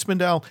Paul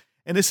Riesmandel,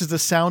 and this is the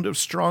sound of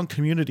strong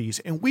communities.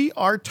 And we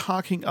are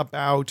talking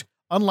about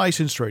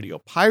unlicensed radio,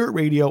 pirate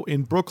radio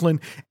in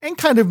Brooklyn and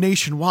kind of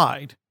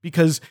nationwide,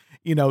 because,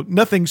 you know,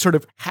 nothing sort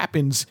of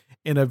happens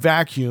in a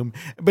vacuum.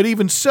 But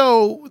even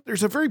so,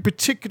 there's a very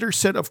particular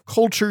set of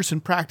cultures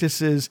and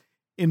practices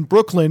in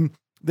Brooklyn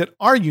that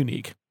are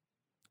unique.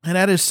 And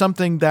that is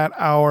something that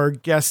our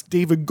guest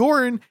David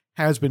Gorin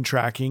has been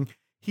tracking.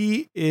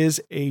 He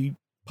is a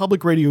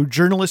public radio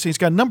journalist. He's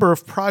got a number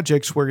of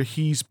projects where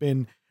he's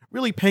been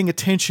really paying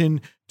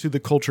attention to the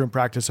culture and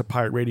practice of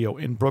pirate radio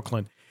in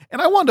Brooklyn.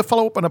 And I wanted to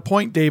follow up on a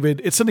point,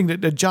 David. It's something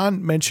that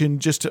John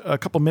mentioned just a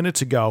couple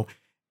minutes ago.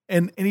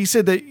 And he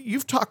said that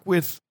you've talked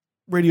with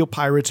radio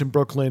pirates in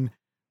Brooklyn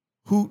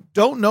who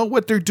don't know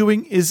what they're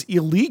doing is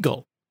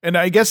illegal. And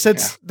I guess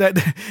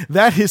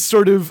that is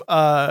sort of,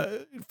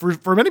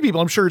 for many people,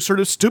 I'm sure it's sort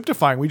of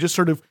stupefying. We just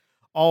sort of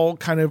all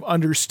kind of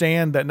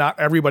understand that not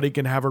everybody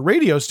can have a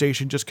radio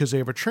station just because they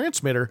have a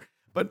transmitter.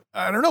 But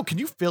I don't know, can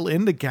you fill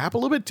in the gap a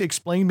little bit to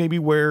explain maybe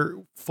where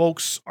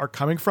folks are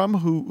coming from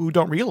who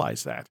don't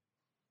realize that?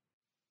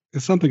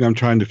 It's something I'm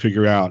trying to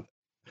figure out.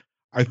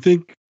 I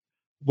think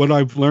what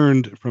I've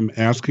learned from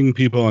asking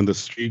people on the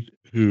street,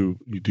 do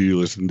you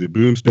listen to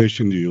Boom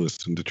Station? Do you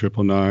listen to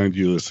 999? Do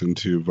you listen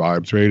to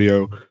Vibes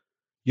Radio?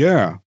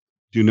 Yeah.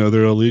 Do you know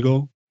they're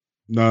illegal?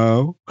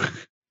 No. Do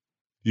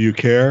you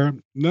care?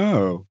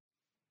 No.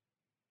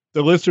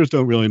 The listeners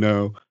don't really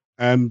know.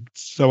 And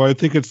so I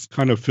think it's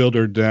kind of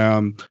filtered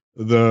down.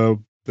 The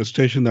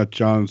station that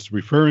John's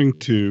referring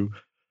to,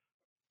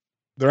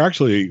 they're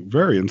actually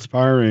very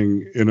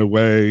inspiring in a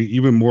way,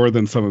 even more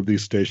than some of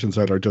these stations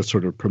that are just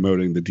sort of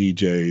promoting the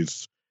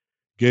DJs'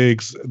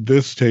 gigs.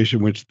 This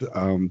station, which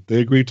they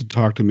agreed to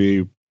talk to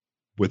me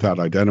without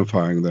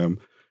identifying them,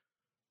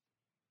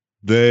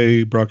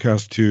 they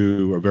broadcast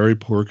to a very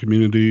poor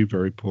community,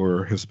 very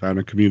poor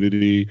Hispanic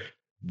community.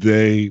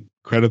 They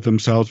credit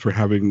themselves for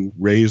having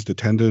raised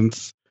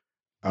attendance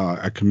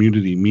at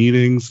community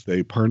meetings.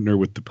 They partner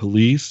with the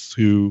police,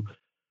 who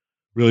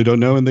really don't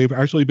know, and they've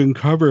actually been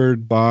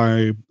covered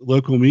by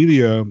local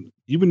media,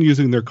 even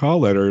using their call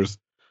letters,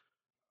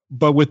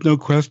 but with no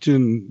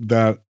question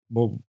that,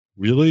 well,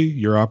 really,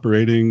 you're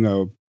operating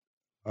a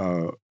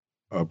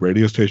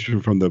radio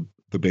station from the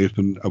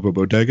basement of a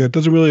bodega? It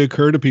doesn't really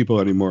occur to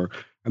people anymore.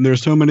 And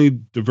there's so many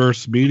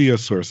diverse media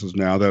sources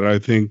now that I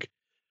think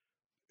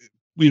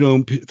we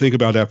don't think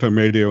about FM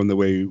radio in the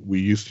way we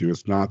used to.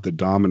 It's not the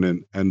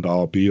dominant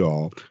end-all,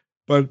 be-all.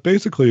 But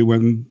basically,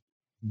 when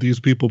these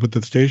people put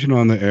the station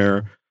on the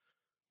air,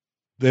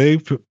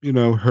 they've,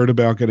 heard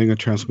about getting a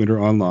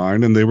transmitter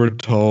online, and they were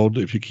told,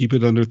 if you keep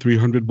it under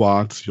 300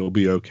 watts, you'll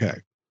be okay.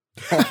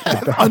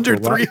 Under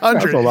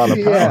 300. That's a lot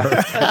of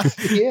power.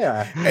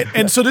 Yeah.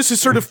 And so this is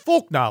sort of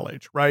folk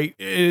knowledge, right?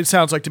 It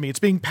sounds like to me. It's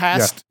being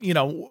passed,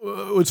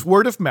 it's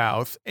word of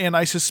mouth. And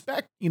I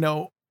suspect,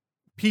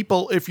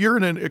 people, if you're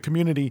in a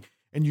community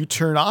and you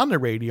turn on the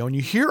radio and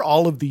you hear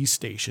all of these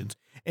stations,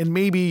 and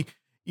maybe,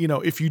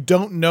 if you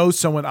don't know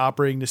someone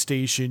operating the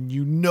station,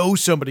 you know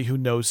somebody who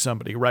knows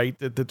somebody, right?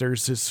 That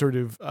there's this sort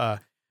of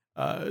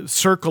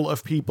circle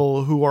of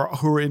people who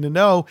are in the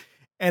know,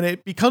 and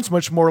it becomes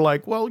much more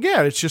like, well,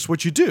 yeah, it's just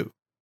what you do.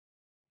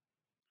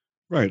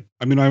 Right.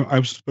 I mean,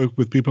 I've spoke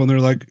with people and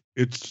they're like,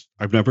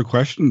 I've never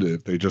questioned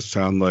it. They just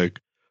sound like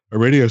a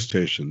radio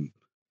station,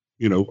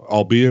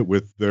 albeit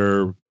with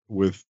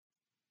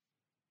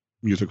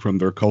music from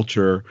their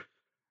culture.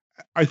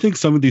 I think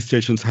some of these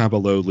stations have a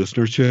low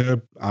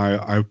listenership.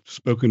 I've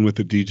spoken with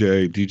the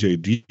DJ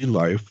D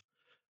Life,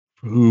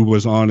 who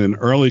was on an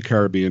early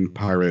Caribbean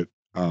pirate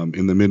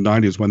in the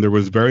mid-90s when there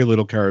was very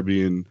little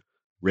Caribbean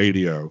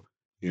radio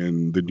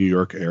in the New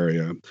York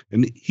area.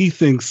 And he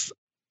thinks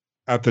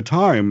at the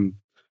time,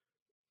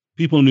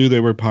 people knew they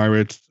were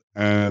pirates,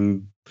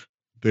 and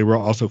they were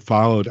also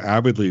followed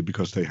avidly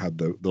because they had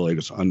the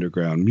latest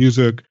underground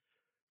music.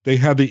 They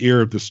had the ear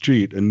of the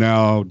street. And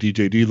now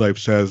DJ D Life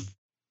says,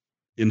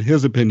 in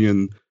his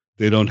opinion,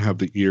 they don't have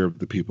the ear of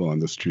the people on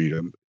the street.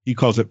 And he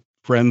calls it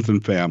friends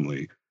and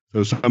family.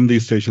 So some of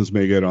these stations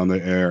may get on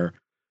the air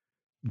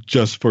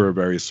just for a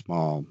very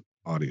small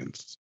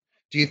audience.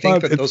 Do you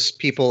think that those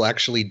people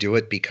actually do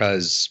it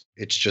because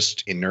it's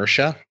just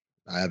inertia?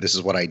 This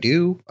is what I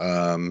do.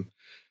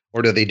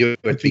 Or do they do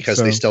it because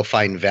they still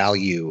find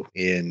value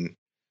in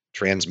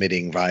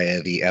transmitting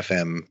via the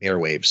FM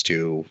airwaves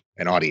to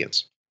an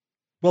audience?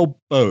 Well,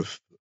 both.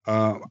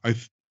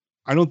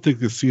 I don't think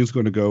this scene's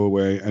going to go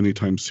away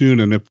anytime soon.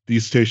 And if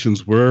these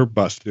stations were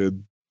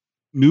busted,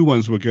 new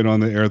ones would get on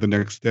the air the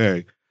next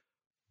day.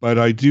 But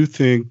I do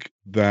think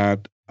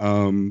that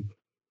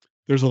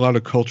There's a lot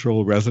of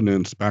cultural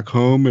resonance. Back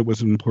home, it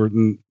was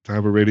important to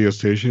have a radio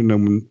station.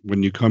 And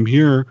when you come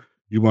here,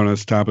 you want to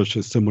establish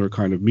a similar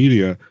kind of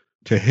media.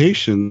 To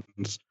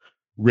Haitians,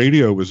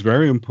 radio was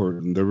very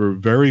important. There were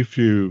very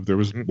few, there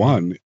was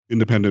one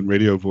independent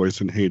radio voice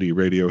in Haiti,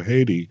 Radio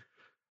Haiti.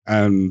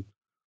 And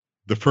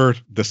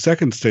the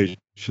second station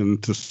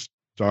to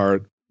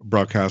start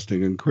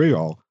broadcasting in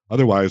Creole.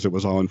 Otherwise, it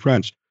was all in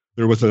French.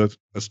 There was a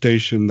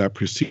station that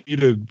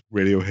preceded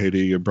Radio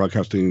Haiti and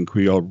broadcasting in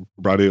Creole,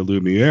 Radio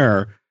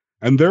Lumiere,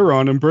 and they're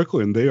on in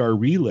Brooklyn. They are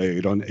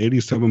relayed on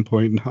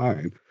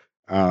 87.9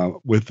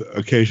 with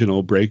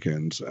occasional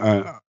break-ins.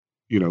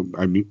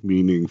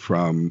 Meaning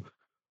from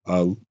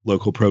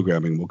local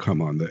programming will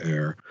come on the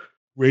air.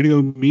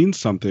 Radio means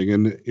something,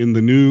 and in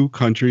the new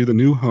country, the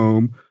new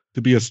home,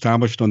 to be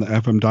established on the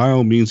FM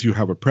dial means you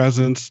have a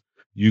presence.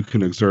 You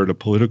can exert a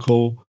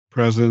political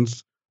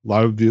presence. A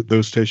lot of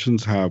those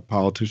stations have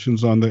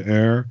politicians on the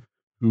air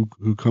who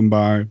come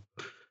by.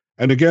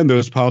 And again,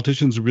 those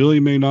politicians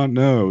really may not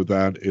know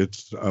that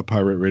it's a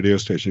pirate radio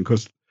station,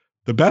 because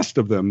the best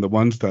of them, the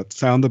ones that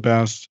sound the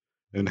best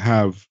and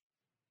have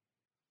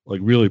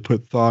really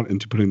put thought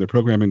into putting their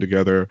programming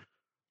together,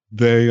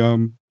 they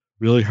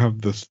really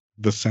have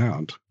the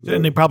sound.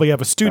 And they probably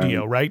have a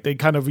studio, right? They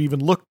kind of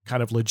even look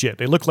kind of legit.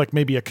 They look like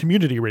maybe a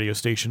community radio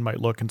station might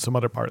look in some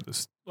other part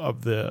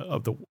of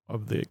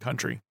the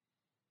country.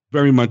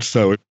 Very much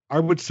so.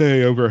 I would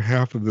say over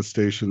half of the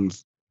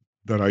stations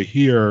that I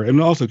hear, and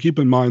also keep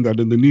in mind that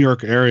in the New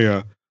York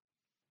area,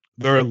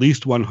 there are at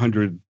least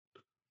 100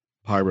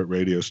 pirate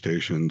radio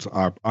stations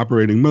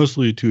operating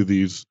mostly to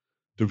these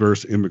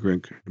diverse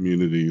immigrant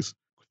communities.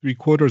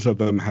 3/4 of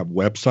them have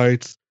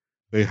websites.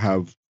 They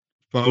have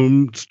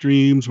phone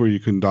streams where you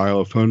can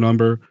dial a phone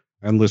number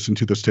and listen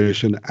to the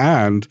station.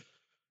 And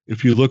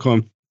if you look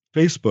on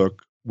Facebook,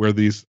 where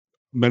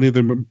many of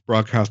them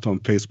broadcast on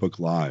Facebook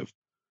Live.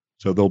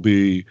 So they'll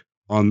be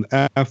on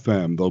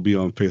FM, they'll be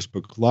on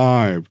Facebook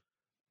Live,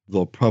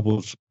 they'll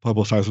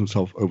publicize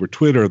themselves over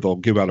Twitter, they'll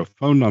give out a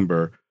phone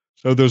number.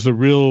 So there's a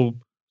real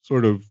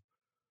sort of,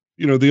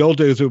 the old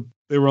days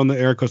they were on the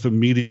air because of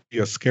media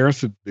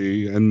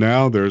scarcity, and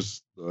now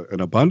there's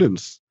an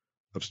abundance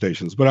of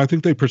stations. But I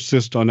think they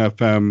persist on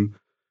FM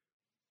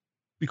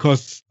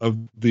because of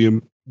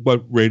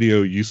what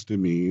radio used to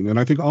mean. And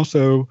I think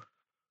also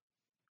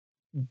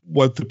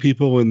what the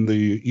people in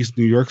the East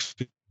New York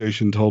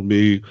station told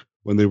me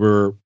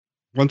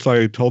once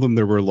I told them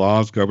there were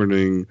laws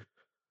governing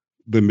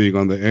them being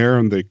on the air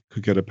and they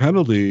could get a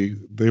penalty,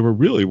 they were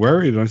really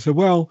worried. And I said,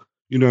 well,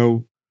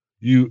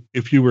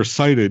 if you were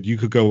cited, you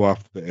could go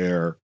off the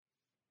air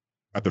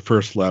at the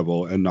first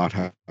level and not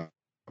have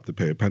to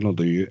pay a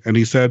penalty. And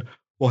he said,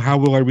 well, how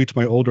will I reach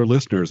my older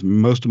listeners?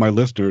 Most of my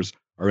listeners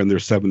are in their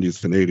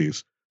 70s and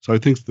 80s. So I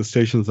think the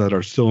stations that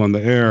are still on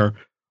the air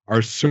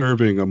are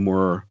serving a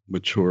more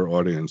mature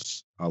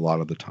audience a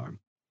lot of the time.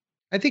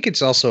 I think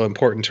it's also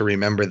important to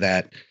remember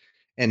that,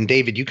 and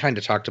David, you kind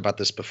of talked about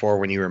this before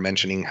when you were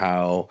mentioning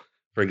how,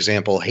 for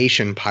example,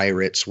 Haitian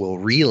pirates will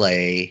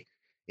relay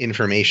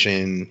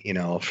information,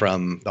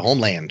 from the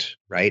homeland,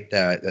 right?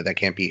 That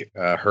can't be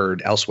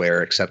heard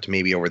elsewhere except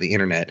maybe over the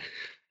internet.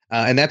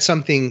 And that's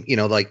something,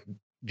 like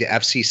the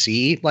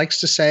FCC likes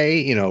to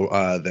say,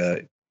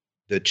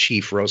 the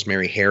chief,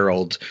 Rosemary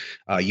Harold,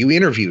 you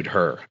interviewed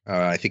her,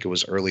 I think it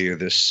was earlier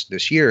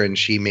this year, and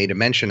she made a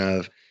mention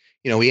of,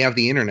 we have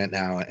the internet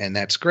now, and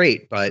that's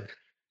great. But,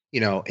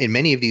 in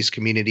many of these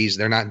communities,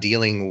 they're not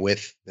dealing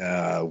with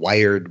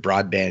wired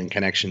broadband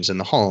connections in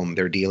the home.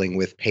 They're dealing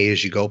with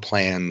pay-as-you-go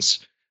plans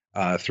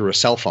through a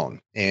cell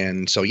phone.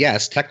 And so,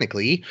 yes,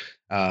 technically,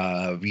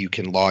 you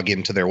can log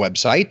into their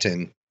website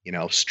and,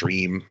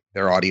 stream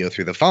their audio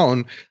through the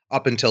phone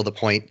up until the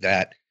point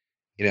that,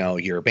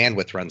 your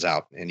bandwidth runs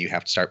out and you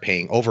have to start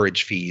paying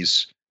overage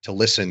fees to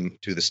listen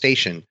to the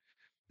station.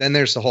 Then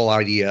there's the whole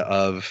idea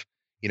of,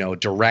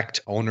 direct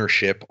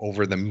ownership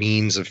over the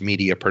means of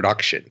media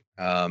production.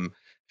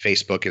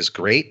 Facebook is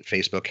great.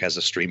 Facebook has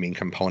a streaming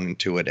component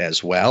to it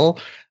as well.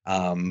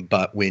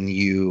 But when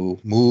you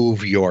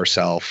move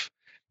yourself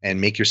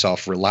and make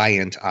yourself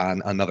reliant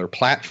on another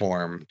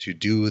platform to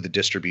do the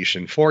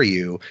distribution for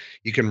you,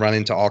 you can run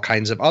into all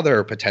kinds of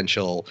other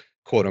potential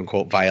quote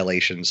unquote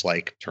violations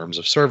like terms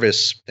of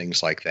service,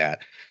 things like that.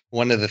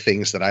 One of the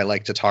things that I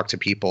like to talk to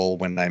people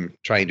when I'm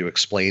trying to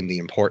explain the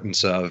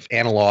importance of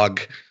analog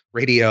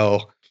radio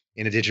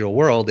in a digital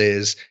world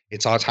is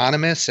it's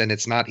autonomous and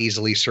it's not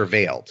easily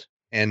surveilled.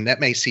 And that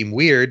may seem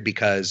weird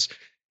because,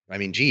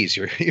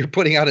 you're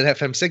putting out an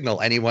FM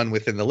signal. Anyone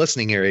within the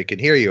listening area can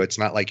hear you. It's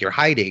not like you're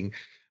hiding,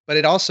 but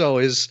it also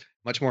is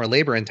much more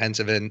labor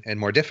intensive and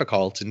more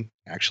difficult, and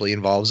actually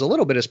involves a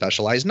little bit of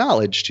specialized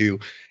knowledge to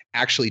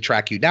actually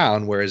track you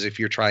down. Whereas if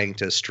you're trying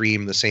to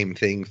stream the same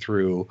thing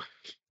through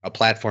a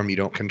platform you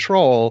don't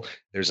control,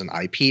 there's an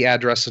IP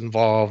address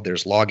involved,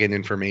 there's login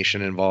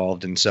information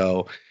involved. And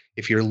so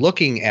if you're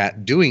looking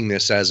at doing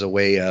this as a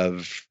way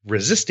of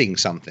resisting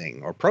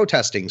something or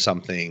protesting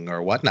something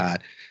or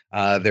whatnot,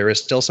 there is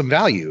still some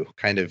value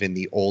kind of in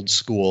the old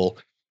school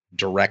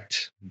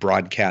direct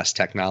broadcast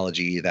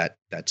technology that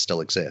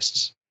still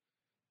exists.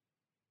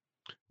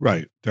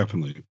 Right,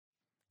 definitely.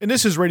 And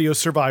this is Radio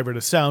Survivor,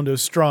 the sound of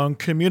strong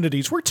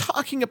communities. We're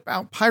talking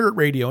about pirate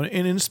radio,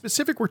 and in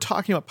specific, we're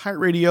talking about pirate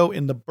radio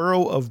in the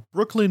borough of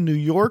Brooklyn, New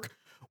York,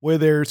 where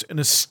there's an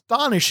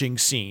astonishing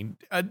scene.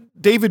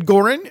 David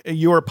Gorin,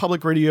 you're a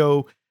public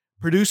radio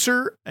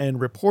producer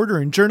and reporter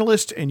and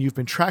journalist, and you've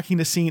been tracking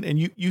the scene, and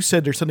you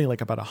said there's something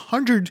like about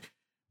 100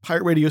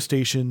 pirate radio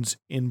stations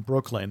in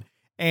Brooklyn.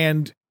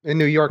 And in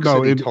New York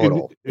City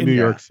total. In New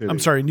York City. I'm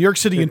sorry, New York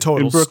City in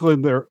total. In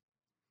Brooklyn,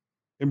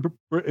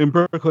 in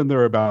Brooklyn, there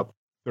are about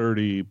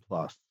 30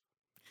 plus.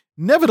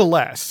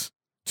 Nevertheless,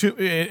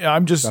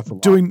 I'm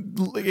just doing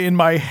in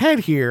my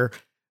head here,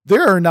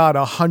 there are not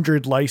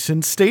 100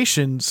 licensed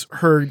stations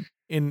heard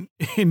in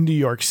New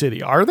York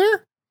City, are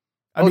there?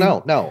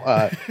 No.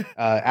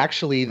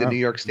 Actually, the New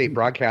York State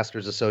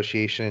Broadcasters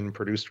Association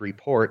produced a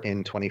report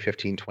in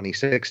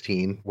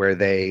 2015-2016 where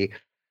they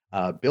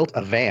built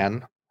a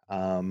van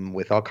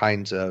with all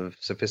kinds of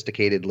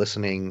sophisticated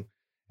listening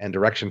and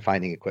direction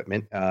finding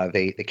equipment.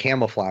 They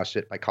camouflaged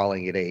it by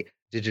calling it a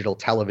digital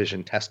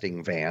television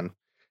testing van.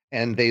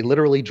 And they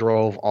literally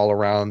drove all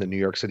around the New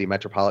York City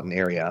metropolitan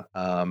area.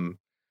 4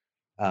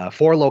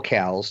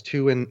 locales,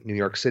 2 in New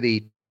York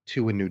City,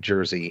 2 in New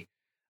Jersey.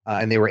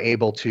 And they were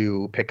able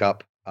to pick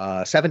up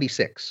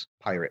 76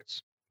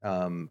 pirates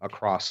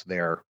across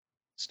their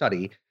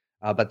study.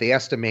 But they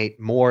estimate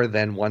more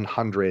than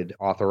 100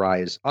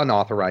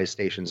 unauthorized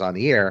stations on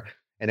the air.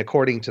 And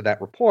according to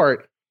that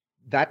report,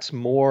 that's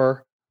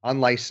more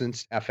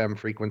unlicensed FM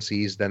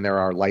frequencies than there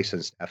are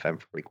licensed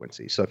FM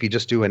frequencies. So if you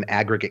just do an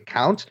aggregate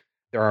count,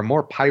 there are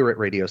more pirate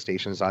radio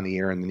stations on the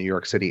air in the New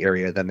York City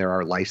area than there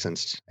are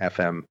licensed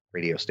FM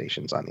radio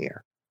stations on the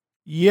air.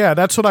 Yeah,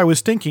 that's what I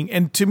was thinking.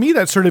 And to me,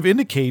 that sort of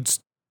indicates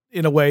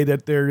in a way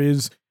that there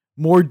is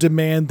more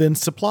demand than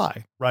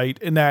supply, right?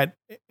 And that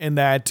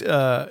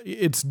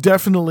it's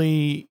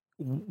definitely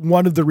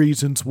one of the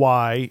reasons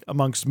why,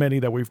 amongst many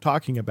that we've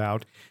talking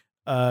about,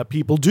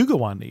 people do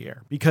go on the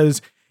air,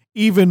 because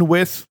even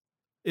with,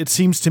 it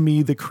seems to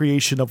me, the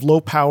creation of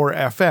low power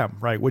FM,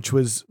 right, which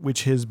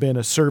has been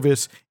a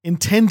service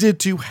intended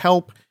to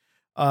help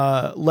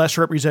less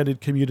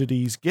represented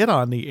communities get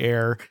on the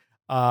air.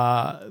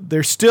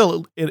 They're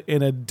still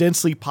in a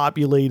densely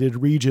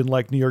populated region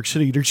like New York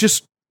City. There's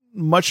just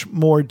much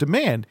more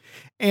demand.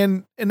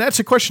 And that's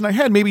a question I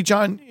had. Maybe,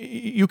 John,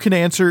 you can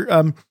answer.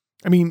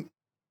 I mean,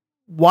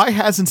 why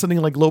hasn't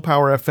something like low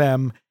power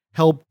FM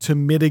helped to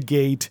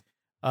mitigate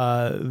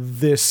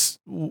this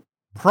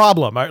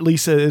problem, or at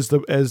least as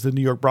the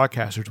New York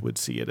broadcasters would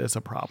see it as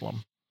a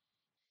problem?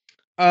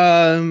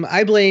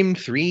 I blame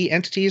 3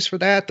 entities for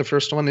that. The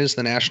first one is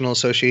the National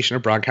Association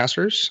of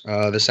Broadcasters.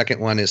 The second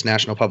one is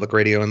National Public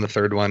Radio. And the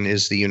third one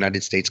is the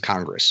United States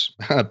Congress.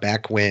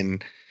 Back when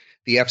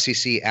the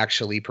FCC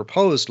actually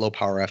proposed low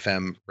power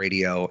FM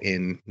radio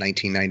in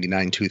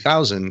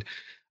 1999-2000,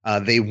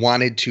 they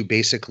wanted to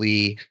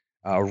basically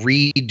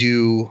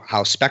redo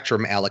how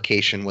spectrum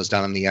allocation was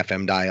done on the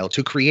FM dial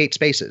to create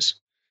spaces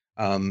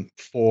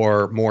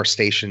for more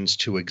stations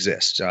to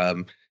exist.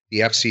 The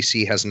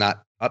FCC has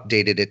not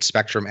updated its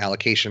spectrum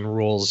allocation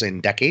rules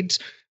in decades,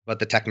 but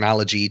the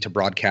technology to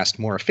broadcast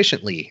more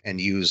efficiently and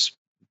use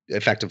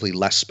effectively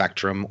less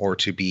spectrum, or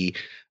to be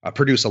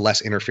produce a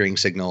less interfering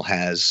signal,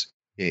 has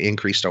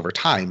increased over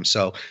time.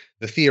 So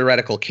the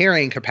theoretical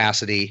carrying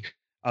capacity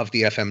of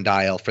the FM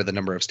dial for the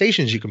number of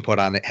stations you can put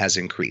on it has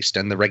increased,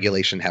 and the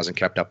regulation hasn't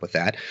kept up with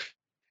that.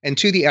 And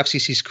to the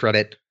FCC's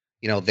credit,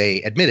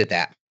 they admitted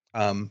that.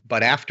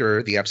 But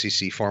after the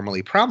FCC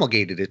formally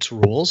promulgated its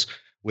rules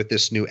with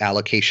this new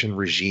allocation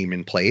regime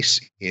in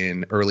place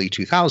in early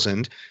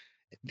 2000,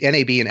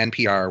 NAB and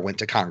NPR went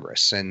to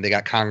Congress, and they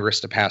got Congress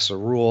to pass a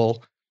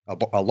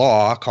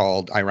law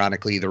called,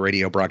 ironically, the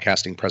Radio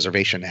Broadcasting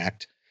Preservation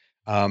Act.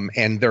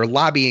 And their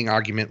lobbying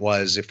argument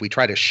was, if we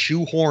try to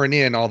shoehorn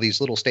in all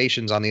these little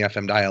stations on the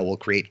FM dial, we'll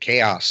create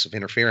chaos of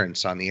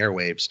interference on the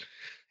airwaves.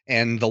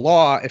 And the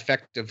law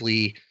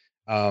effectively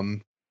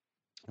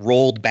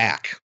rolled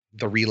back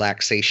the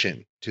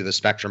relaxation to the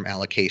spectrum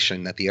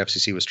allocation that the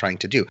FCC was trying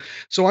to do.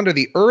 So under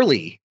the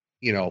early,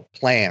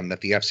 plan that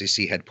the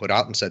FCC had put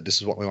out and said,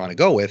 this is what we want to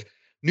go with,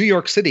 New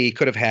York City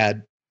could have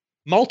had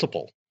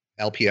multiple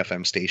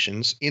LPFM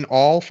stations in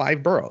all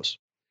 5 boroughs.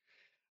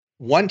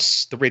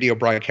 Once the Radio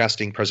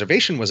Broadcasting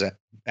Preservation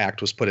Act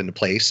was put into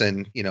place,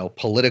 and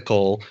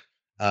political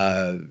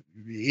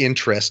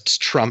interests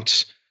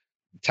trumped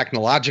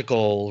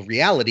technological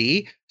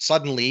reality,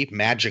 suddenly,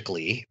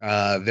 magically,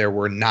 there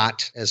were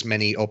not as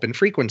many open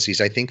frequencies.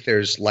 I think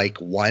there's like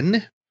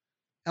 1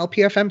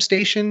 LPFM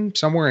station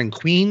somewhere in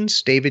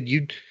Queens. David,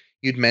 you'd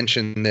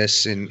mentioned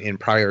this in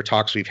prior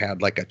talks we've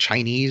had, like a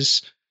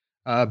Chinese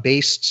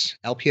based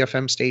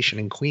LPFM station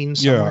in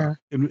Queens somewhere.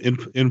 Yeah,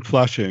 in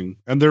Flushing.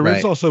 And there Right.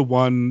 is also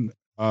one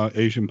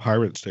Asian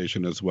pirate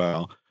station as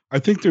well. I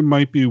think there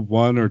might be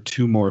 1 or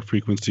 2 more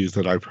frequencies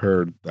that I've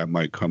heard that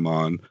might come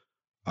on.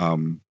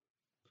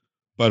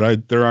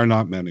 But there are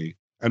not many.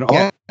 And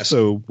Yes.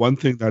 also, one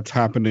thing that's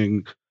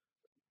happening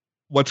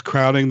what's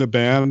crowding the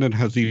band and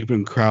has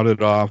even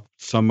crowded off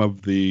some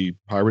of the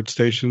pirate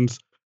stations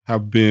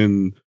have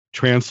been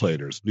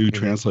translators, new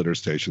translator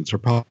stations. There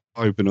have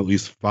probably been at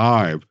least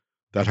 5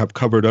 that have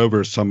covered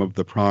over some of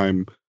the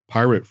prime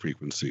pirate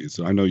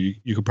frequencies. I know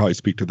you could probably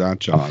speak to that,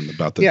 John,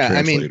 about the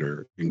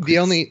translator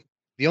increase.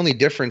 The only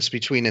difference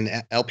between an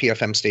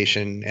LPFM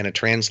station and a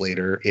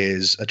translator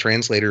is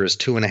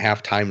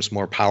 2.5 times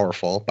more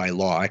powerful by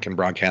law. It can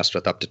broadcast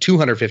with up to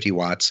 250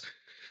 watts,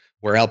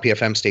 where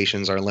LPFM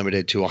stations are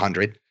limited to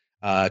 100.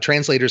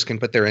 Translators can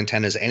put their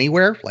antennas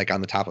anywhere, like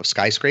on the top of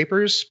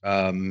skyscrapers.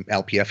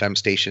 LPFM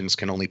stations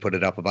can only put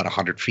it up about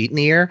 100 feet in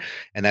the air,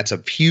 and that's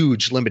a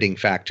huge limiting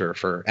factor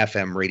for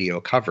FM radio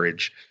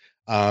coverage.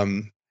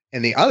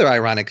 And the other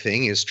ironic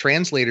thing is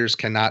translators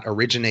cannot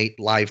originate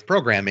live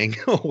programming,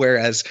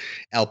 whereas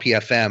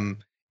LPFM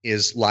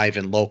is live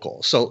and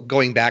local. So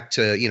going back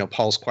to,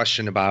 Paul's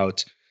question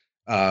about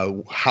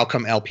how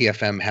come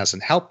LPFM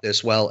hasn't helped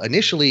this? Well,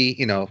 initially,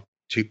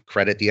 to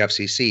credit the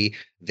FCC,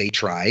 they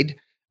tried.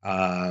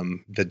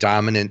 The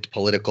dominant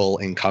political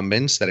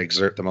incumbents that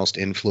exert the most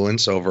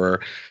influence over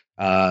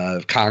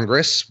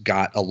Congress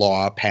got a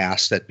law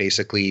passed that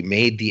basically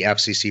made the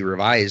FCC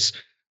revise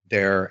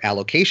their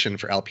allocation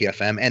for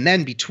LPFM. And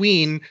then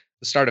between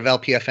the start of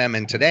LPFM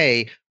and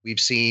today,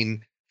 we've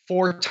seen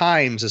 4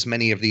 times as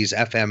many of these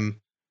FM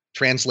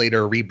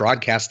translator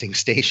rebroadcasting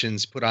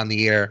stations put on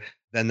the air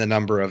than the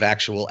number of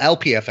actual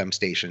LPFM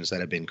stations that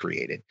have been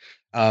created.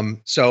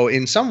 So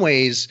in some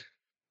ways,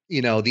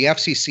 the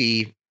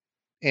FCC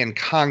and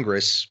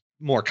Congress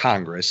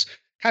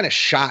kind of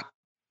shot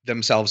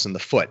themselves in the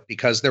foot,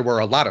 because there were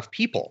a lot of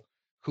people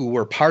who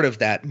were part of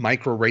that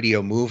micro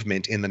radio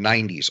movement in the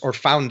 90s or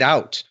found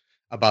out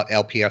about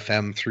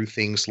LPFM through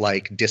things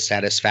like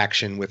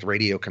dissatisfaction with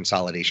radio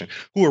consolidation,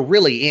 who are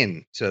really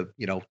into,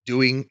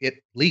 doing it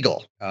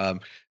legal.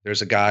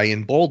 There's a guy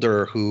in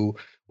Boulder who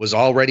was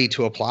all ready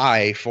to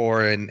apply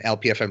for an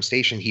LPFM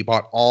station. He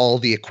bought all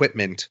the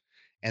equipment,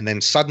 and then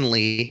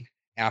suddenly,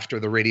 after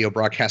the Radio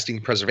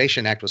Broadcasting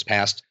Preservation Act was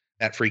passed,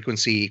 that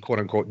frequency, quote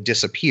unquote,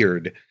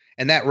 disappeared.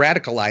 And that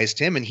radicalized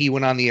him, and he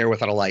went on the air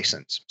without a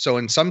license. So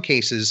in some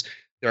cases,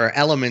 there are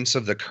elements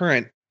of the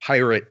current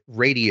pirate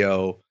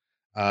radio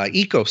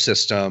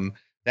ecosystem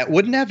that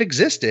wouldn't have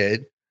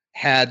existed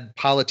had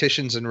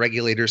politicians and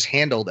regulators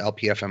handled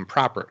LPFM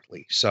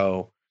properly.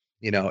 So,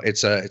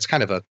 it's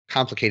kind of a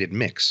complicated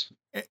mix.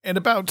 And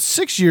about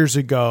 6 years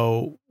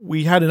ago,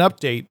 we had an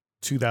update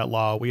to that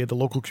law. We had the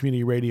Local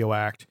Community Radio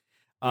Act,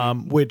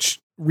 which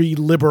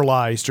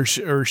re-liberalized,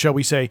 or shall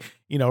we say,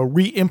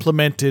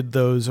 re-implemented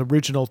those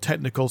original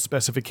technical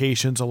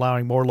specifications,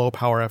 allowing more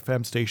low-power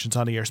FM stations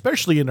on the air,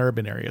 especially in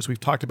urban areas. We've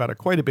talked about it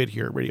quite a bit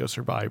here at Radio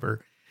Survivor.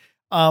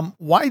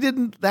 Why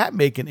didn't that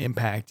make an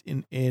impact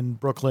in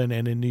Brooklyn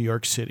and in New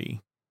York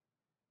City?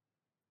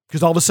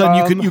 Because all of a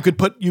sudden you could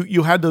put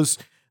you had those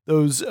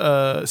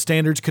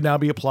standards could now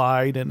be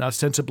applied, and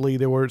ostensibly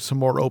there were some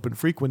more open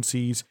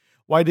frequencies.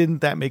 Why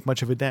didn't that make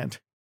much of a dent?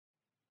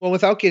 Well,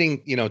 without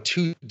getting,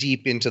 too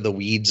deep into the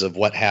weeds of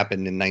what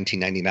happened in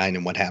 1999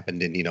 and what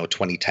happened in,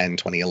 2010,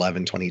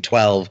 2011,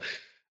 2012,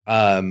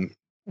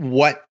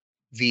 what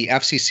the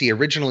FCC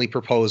originally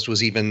proposed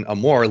was even a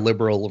more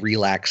liberal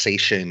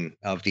relaxation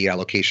of the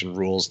allocation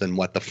rules than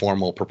what the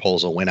formal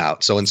proposal went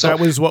out. So that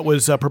was what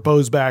was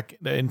proposed back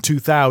in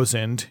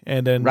 2000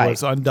 and then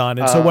was undone.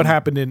 And so what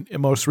happened in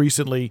most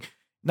recently,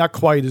 not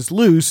quite as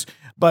loose,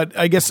 but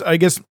I guess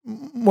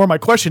more my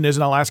question is,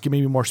 and I'll ask you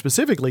maybe more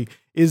specifically,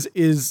 is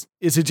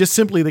it just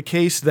simply the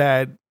case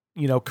that,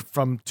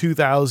 from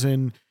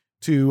 2000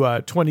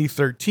 to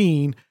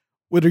 2013,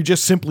 were there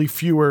just simply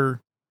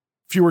fewer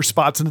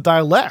spots in the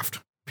dial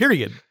left,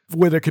 period,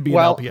 where there could be an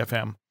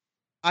LPFM?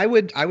 I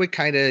would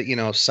kind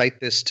of, cite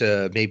this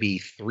to maybe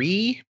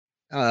 3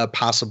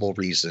 possible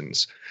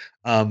reasons.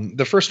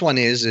 The first one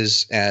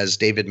is, as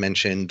David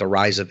mentioned, the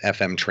rise of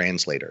FM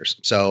translators.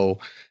 So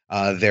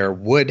there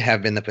would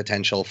have been the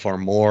potential for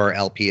more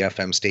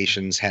LPFM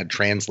stations had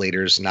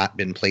translators not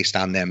been placed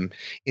on them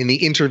in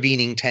the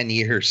intervening 10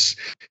 years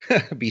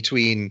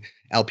between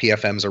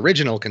LPFM's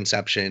original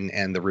conception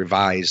and the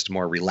revised,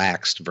 more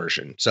relaxed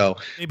version. So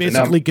they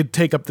basically could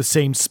take up the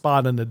same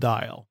spot on the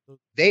dial.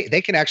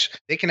 They can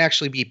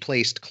actually be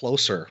placed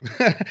closer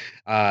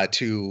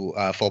to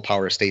full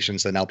power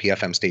stations than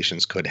LPFM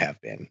stations could have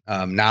been.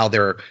 Now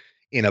they're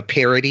in a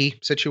parity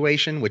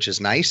situation, which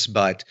is nice.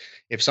 But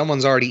if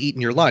someone's already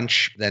eaten your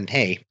lunch, then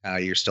hey,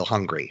 you're still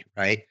hungry,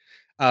 right?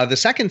 The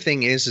second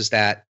thing is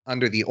that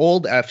under the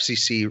old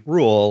FCC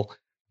rule,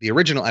 the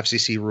original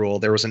FCC rule,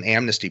 there was an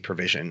amnesty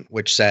provision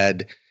which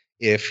said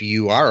if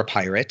you are a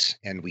pirate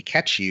and we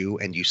catch you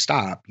and you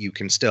stop, you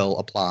can still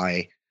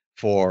apply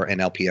for an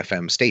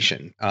LPFM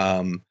station.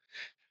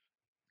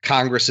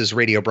 Congress's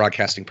Radio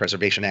Broadcasting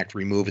Preservation Act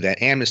removed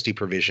that amnesty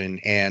provision,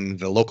 and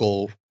the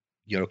Local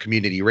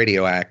Community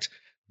Radio Act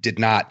did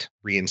not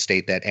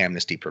reinstate that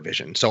amnesty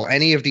provision. So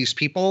any of these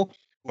people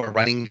who are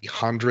running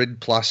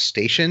 100+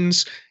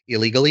 stations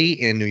illegally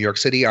in New York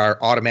City are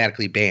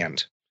automatically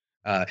banned.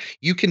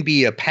 You can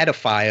be a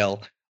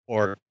pedophile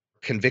or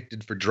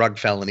convicted for drug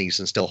felonies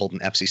and still hold an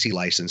FCC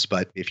license.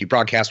 But if you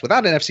broadcast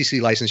without an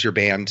FCC license, you're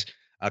banned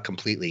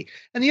completely.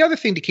 And the other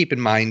thing to keep in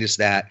mind is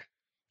that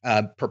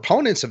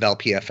proponents of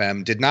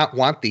LPFM did not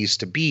want these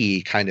to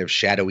be kind of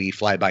shadowy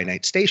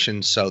fly-by-night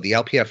stations. So the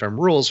LPFM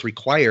rules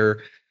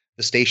require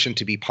the station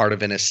to be part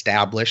of an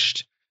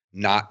established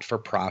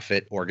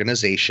not-for-profit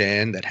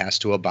organization that has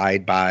to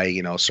abide by,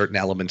 certain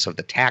elements of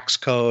the tax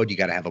code. You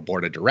got to have a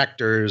board of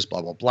directors,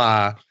 blah, blah,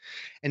 blah.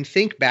 And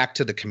think back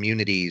to the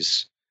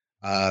communities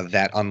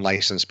that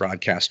unlicensed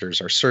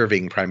broadcasters are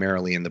serving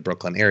primarily in the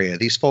Brooklyn area.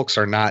 These folks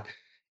are not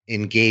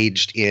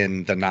engaged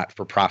in the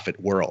not-for-profit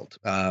world.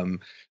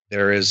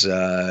 There is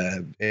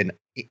an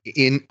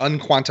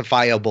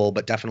unquantifiable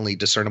but definitely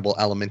discernible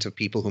element of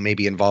people who may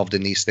be involved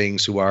in these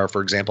things who are,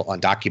 for example,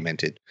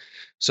 undocumented.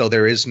 So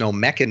there is no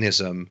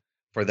mechanism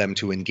for them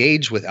to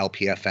engage with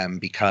LPFM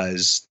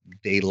because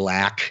they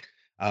lack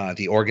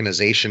the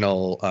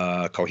organizational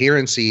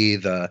coherency,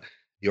 the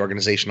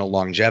organizational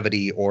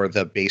longevity, or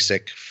the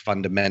basic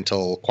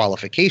fundamental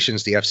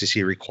qualifications the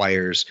FCC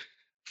requires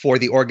for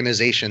the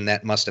organization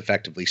that must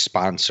effectively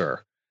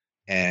sponsor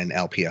an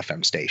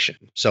LPFM station.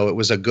 So it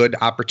was a good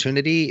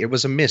opportunity. It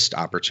was a missed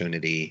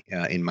opportunity,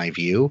 in my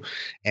view.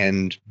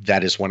 And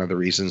that is one of the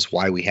reasons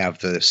why we have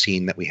the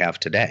scene that we have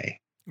today.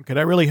 Okay,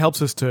 that really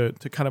helps us to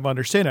kind of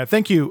understand that.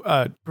 Thank you,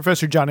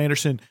 Professor John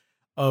Anderson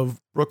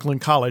of Brooklyn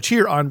College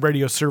here on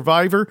Radio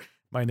Survivor.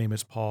 My name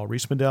is Paul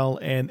Riismandel,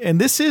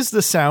 and this is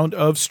the sound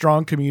of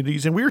strong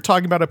communities. And we were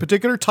talking about a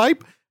particular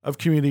type of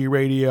community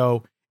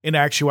radio. In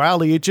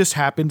actuality, it just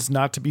happens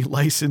not to be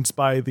licensed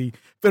by the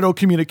Federal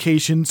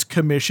Communications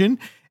Commission,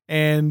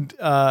 and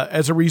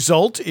as a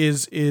result,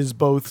 is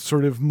both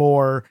sort of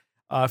more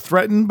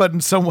threatened, but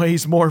in some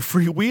ways more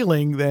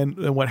freewheeling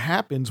than what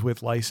happens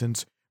with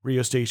licensed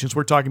radio stations.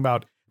 We're talking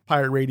about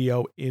pirate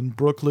radio in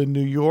Brooklyn,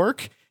 New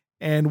York.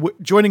 And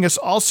joining us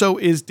also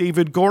is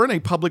David Gorin, a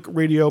public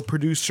radio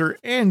producer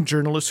and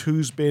journalist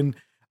who's been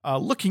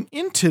looking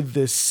into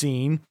this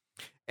scene.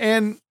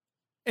 And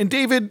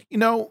David,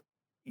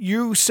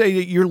 you say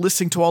that you're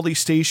listening to all these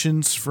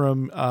stations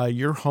from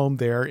your home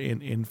there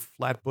in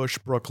Flatbush,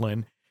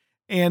 Brooklyn.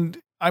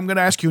 And I'm going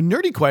to ask you a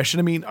nerdy question.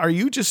 I mean, are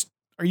you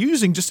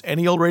using just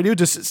any old radio?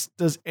 Does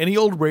any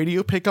old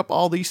radio pick up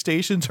all these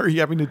stations, or are you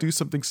having to do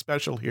something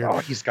special here? Oh,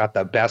 he's got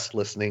the best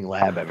listening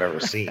lab I've ever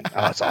seen.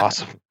 Oh, it's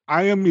awesome.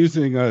 I am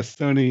using a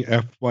Sony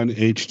F1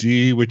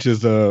 HD, which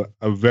is a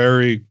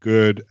very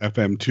good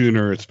FM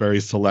tuner. It's very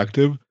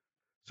selective,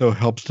 so it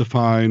helps to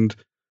find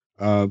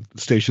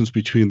stations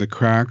between the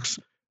cracks.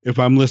 If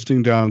I'm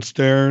listening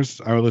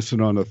downstairs, I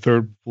listen on the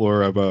third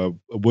floor of a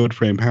wood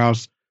frame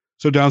house.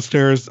 So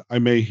downstairs, I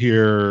may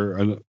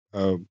hear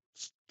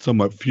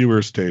somewhat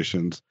fewer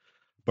stations,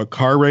 but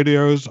car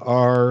radios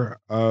are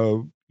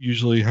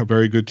usually have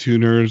very good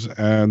tuners,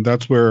 and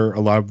that's where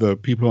a lot of the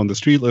people on the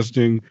street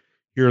listening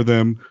hear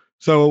them.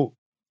 So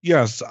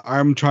yes,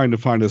 I'm trying to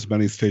find as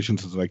many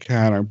stations as I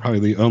can. I'm probably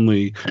the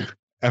only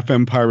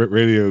FM pirate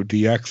radio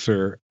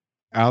DXer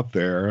out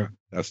there.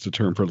 That's the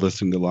term for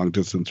listening to long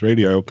distance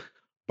radio.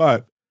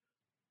 But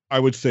I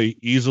would say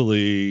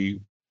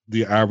easily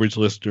the average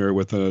listener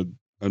with a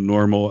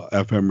normal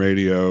FM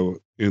radio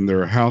in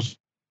their house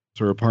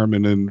or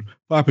apartment in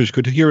Flatbush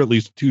could hear at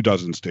least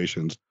 24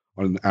 stations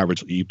on an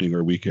average evening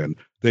or weekend.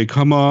 They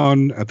come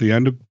on at the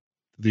end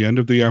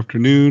of the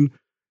afternoon.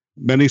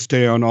 Many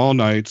stay on all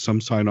night.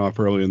 Some sign off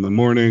early in the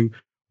morning.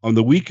 On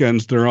the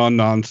weekends, they're on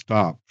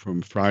nonstop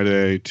from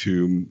Friday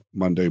to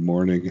Monday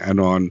morning. And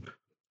on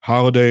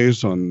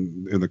holidays,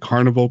 in the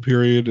carnival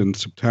period in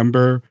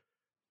September,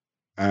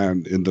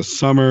 and in the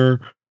summer,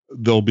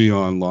 they'll be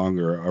on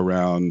longer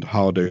around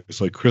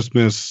holidays like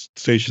Christmas.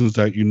 Stations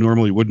that you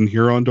normally wouldn't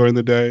hear on during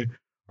the day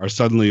are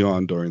suddenly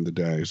on during the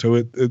day.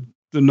 So the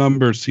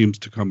number seems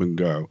to come and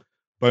go.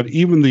 But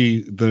even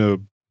the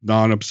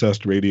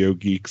non-obsessed radio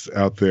geeks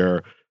out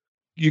there,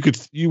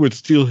 you would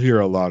still hear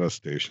a lot of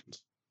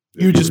stations.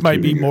 You just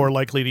might be more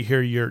likely to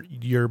hear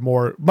your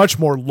much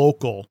more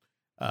local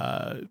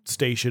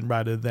station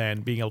rather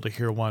than being able to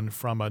hear one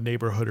from a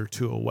neighborhood or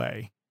two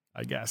away,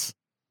 I guess.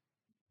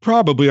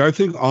 Probably. I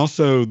think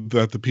also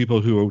that the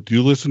people who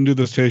do listen to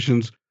the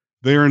stations,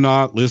 they are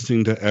not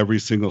listening to every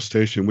single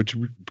station, which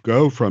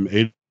go from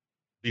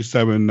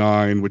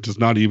 87.9, which is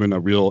not even a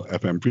real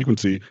FM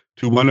frequency,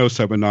 to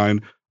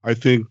 107.9. I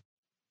think,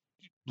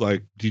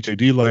 like DJ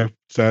D-Life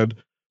said,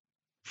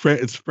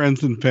 it's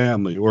friends and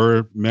family,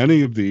 or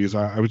many of these,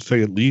 I would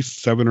say at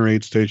least 7 or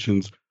 8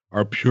 stations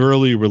are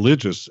purely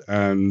religious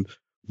and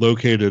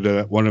located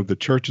at one of the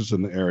churches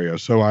in the area.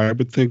 So I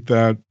would think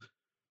that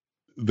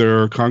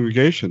their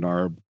congregation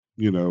are,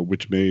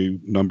 which may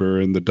number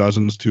in the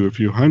dozens to a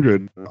few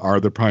hundred, are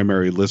the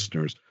primary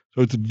listeners.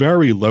 So it's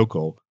very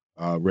local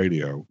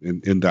radio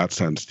in that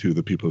sense to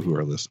the people who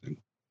are listening.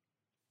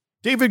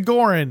 David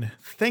Gorin,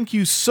 thank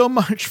you so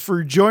much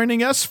for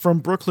joining us from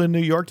Brooklyn, New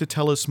York, to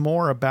tell us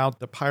more about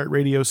the pirate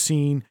radio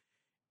scene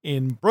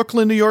in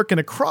Brooklyn, New York, and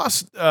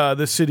across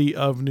the city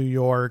of New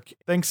York.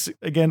 Thanks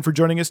again for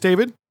joining us,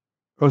 David.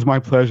 It was my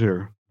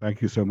pleasure.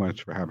 Thank you so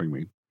much for having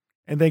me.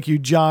 And thank you,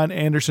 John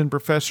Anderson,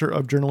 Professor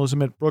of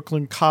Journalism at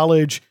Brooklyn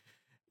College.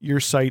 Your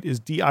site is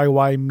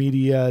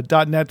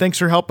DIYmedia.net. Thanks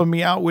for helping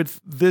me out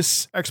with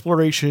this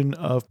exploration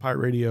of pirate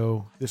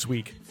radio this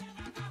week.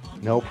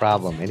 No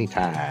problem.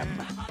 Anytime.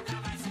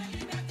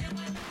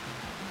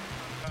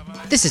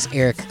 This is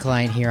Eric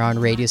Klein here on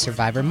Radio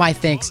Survivor. My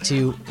thanks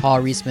to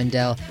Paul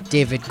Rees-Mandel,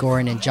 David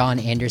Gorin, and John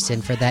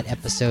Anderson for that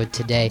episode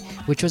today,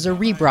 which was a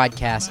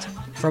rebroadcast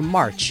from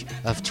March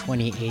of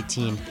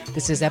 2018.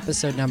 This is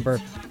episode number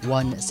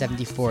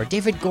 174.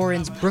 David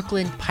Gorin's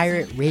Brooklyn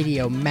Pirate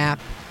Radio map,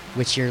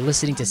 which you're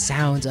listening to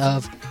sounds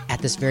of at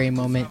this very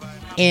moment,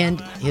 and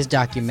his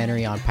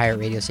documentary on pirate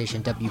radio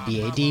station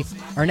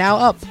WBAD are now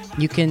up.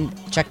 You can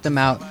check them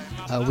out.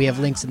 We have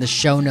links in the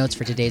show notes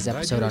for today's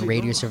episode on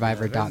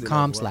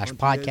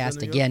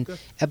radiosurvivor.com/podcast. Again,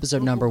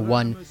 episode number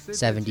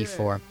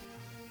 174.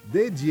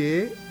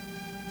 Dédié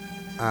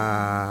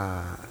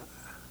à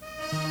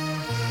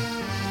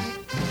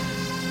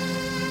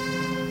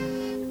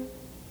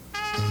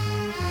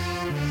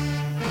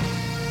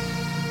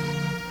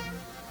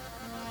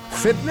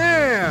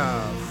Fitner,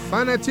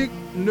 fanatique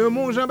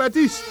Neumont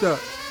Jean-Baptiste.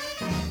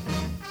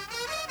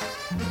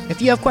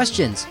 If you have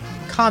questions,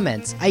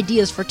 comments,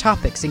 ideas for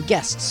topics, and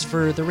guests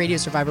for the Radio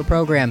Survivor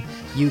program,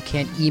 you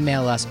can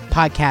email us,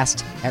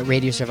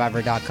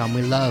 podcast@radiosurvivor.com.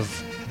 We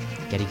love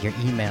getting your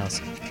emails.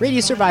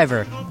 Radio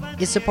Survivor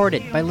is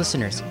supported by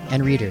listeners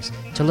and readers.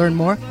 To learn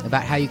more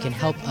about how you can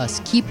help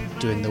us keep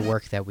doing the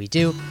work that we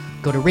do,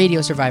 go to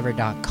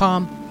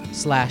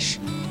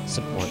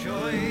radiosurvivor.com/support.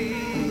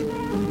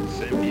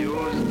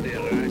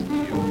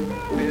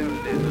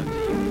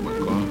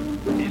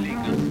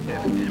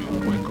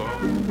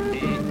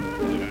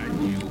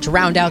 To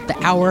round out the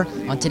hour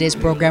on today's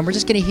program, we're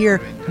just going to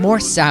hear more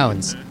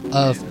sounds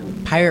of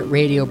Pirate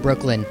Radio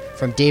Brooklyn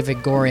from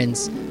David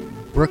Gorin's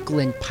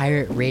Brooklyn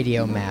Pirate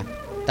Radio map.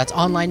 That's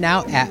online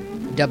now at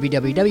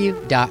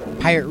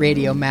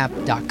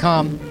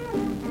www.pirateradiomap.com.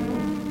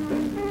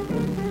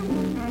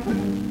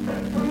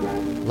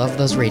 Love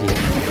those radios.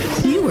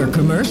 Fewer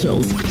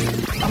commercials,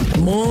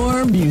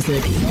 more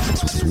music.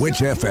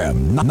 Switch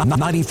FM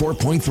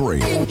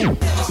 94.3.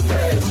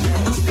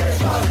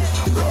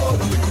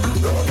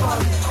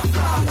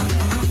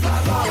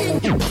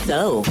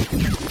 So,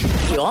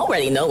 you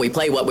already know we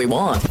play what we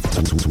want.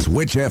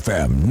 Switch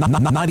FM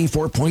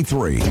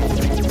 94.3.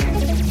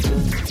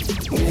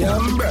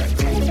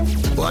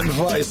 One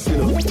voice,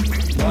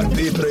 one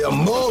people, your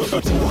mouth,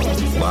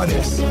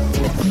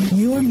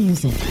 Your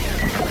music,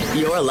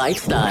 your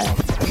lifestyle.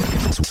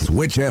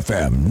 Switch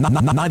FM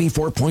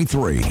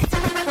 94.3.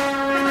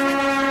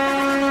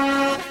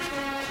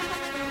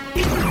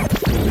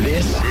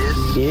 This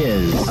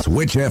is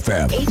Switch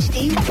FM.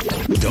 HD.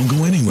 Don't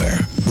go anywhere.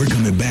 We're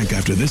coming back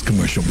after this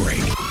commercial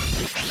break.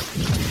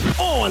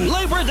 On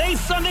Labor Day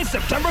Sunday,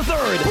 September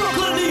 3rd,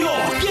 Brooklyn, New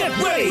York, get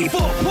ready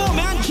for Poor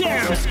Man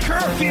Jams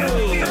Curfew.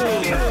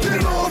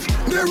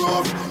 The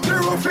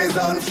roof is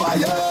on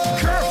fire.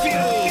 Curfew.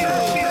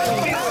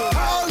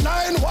 Call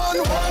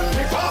 911.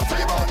 The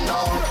party burn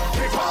down.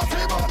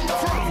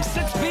 From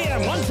 6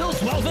 p.m. until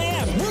 12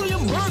 a.m.,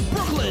 Williamsburg,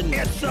 Brooklyn.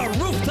 It's a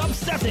rooftop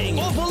setting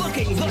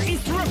overlooking the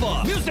East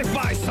River. Music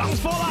by Songs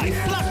for Life,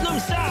 Platinum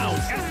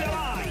Sounds,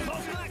 SLI,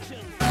 Post Collection.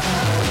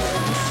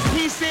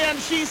 He saying,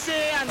 she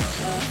saying,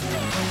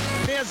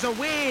 there's a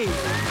way,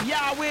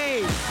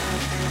 Yahweh,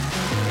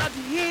 not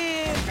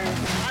here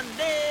and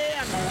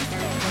there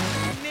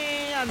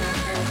and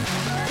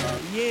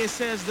yea,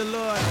 says the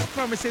Lord. His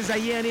promises are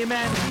yea and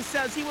amen. He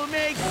says he will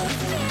make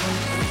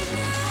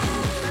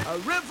a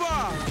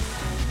river.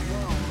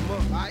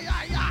 Aye,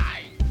 aye,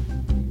 aye.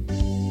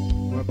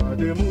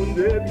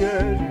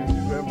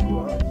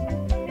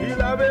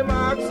 Il avait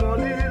marqué son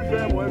lit, il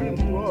fait moi une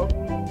fois.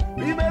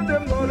 Il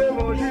mettait dans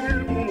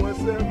l'évangile pour moi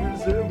servir,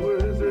 c'est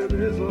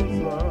raison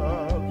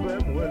ça,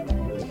 fait moi.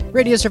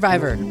 Radio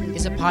Survivor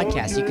is a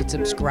podcast. You could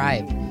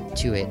subscribe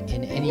to it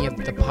in any of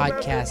the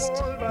podcast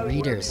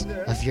readers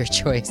of your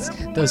choice.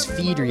 Those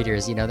feed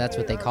readers, that's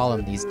what they call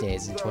them these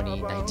days in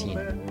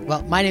 2019.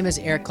 Well, my name is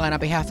Eric Klein on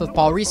behalf of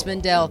Paul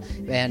Rees-Mandel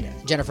and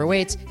Jennifer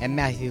Waits and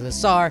Matthew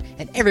Lassar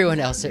and everyone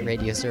else at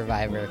Radio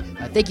Survivor.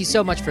 Thank you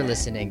so much for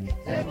listening.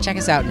 Check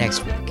us out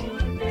next week.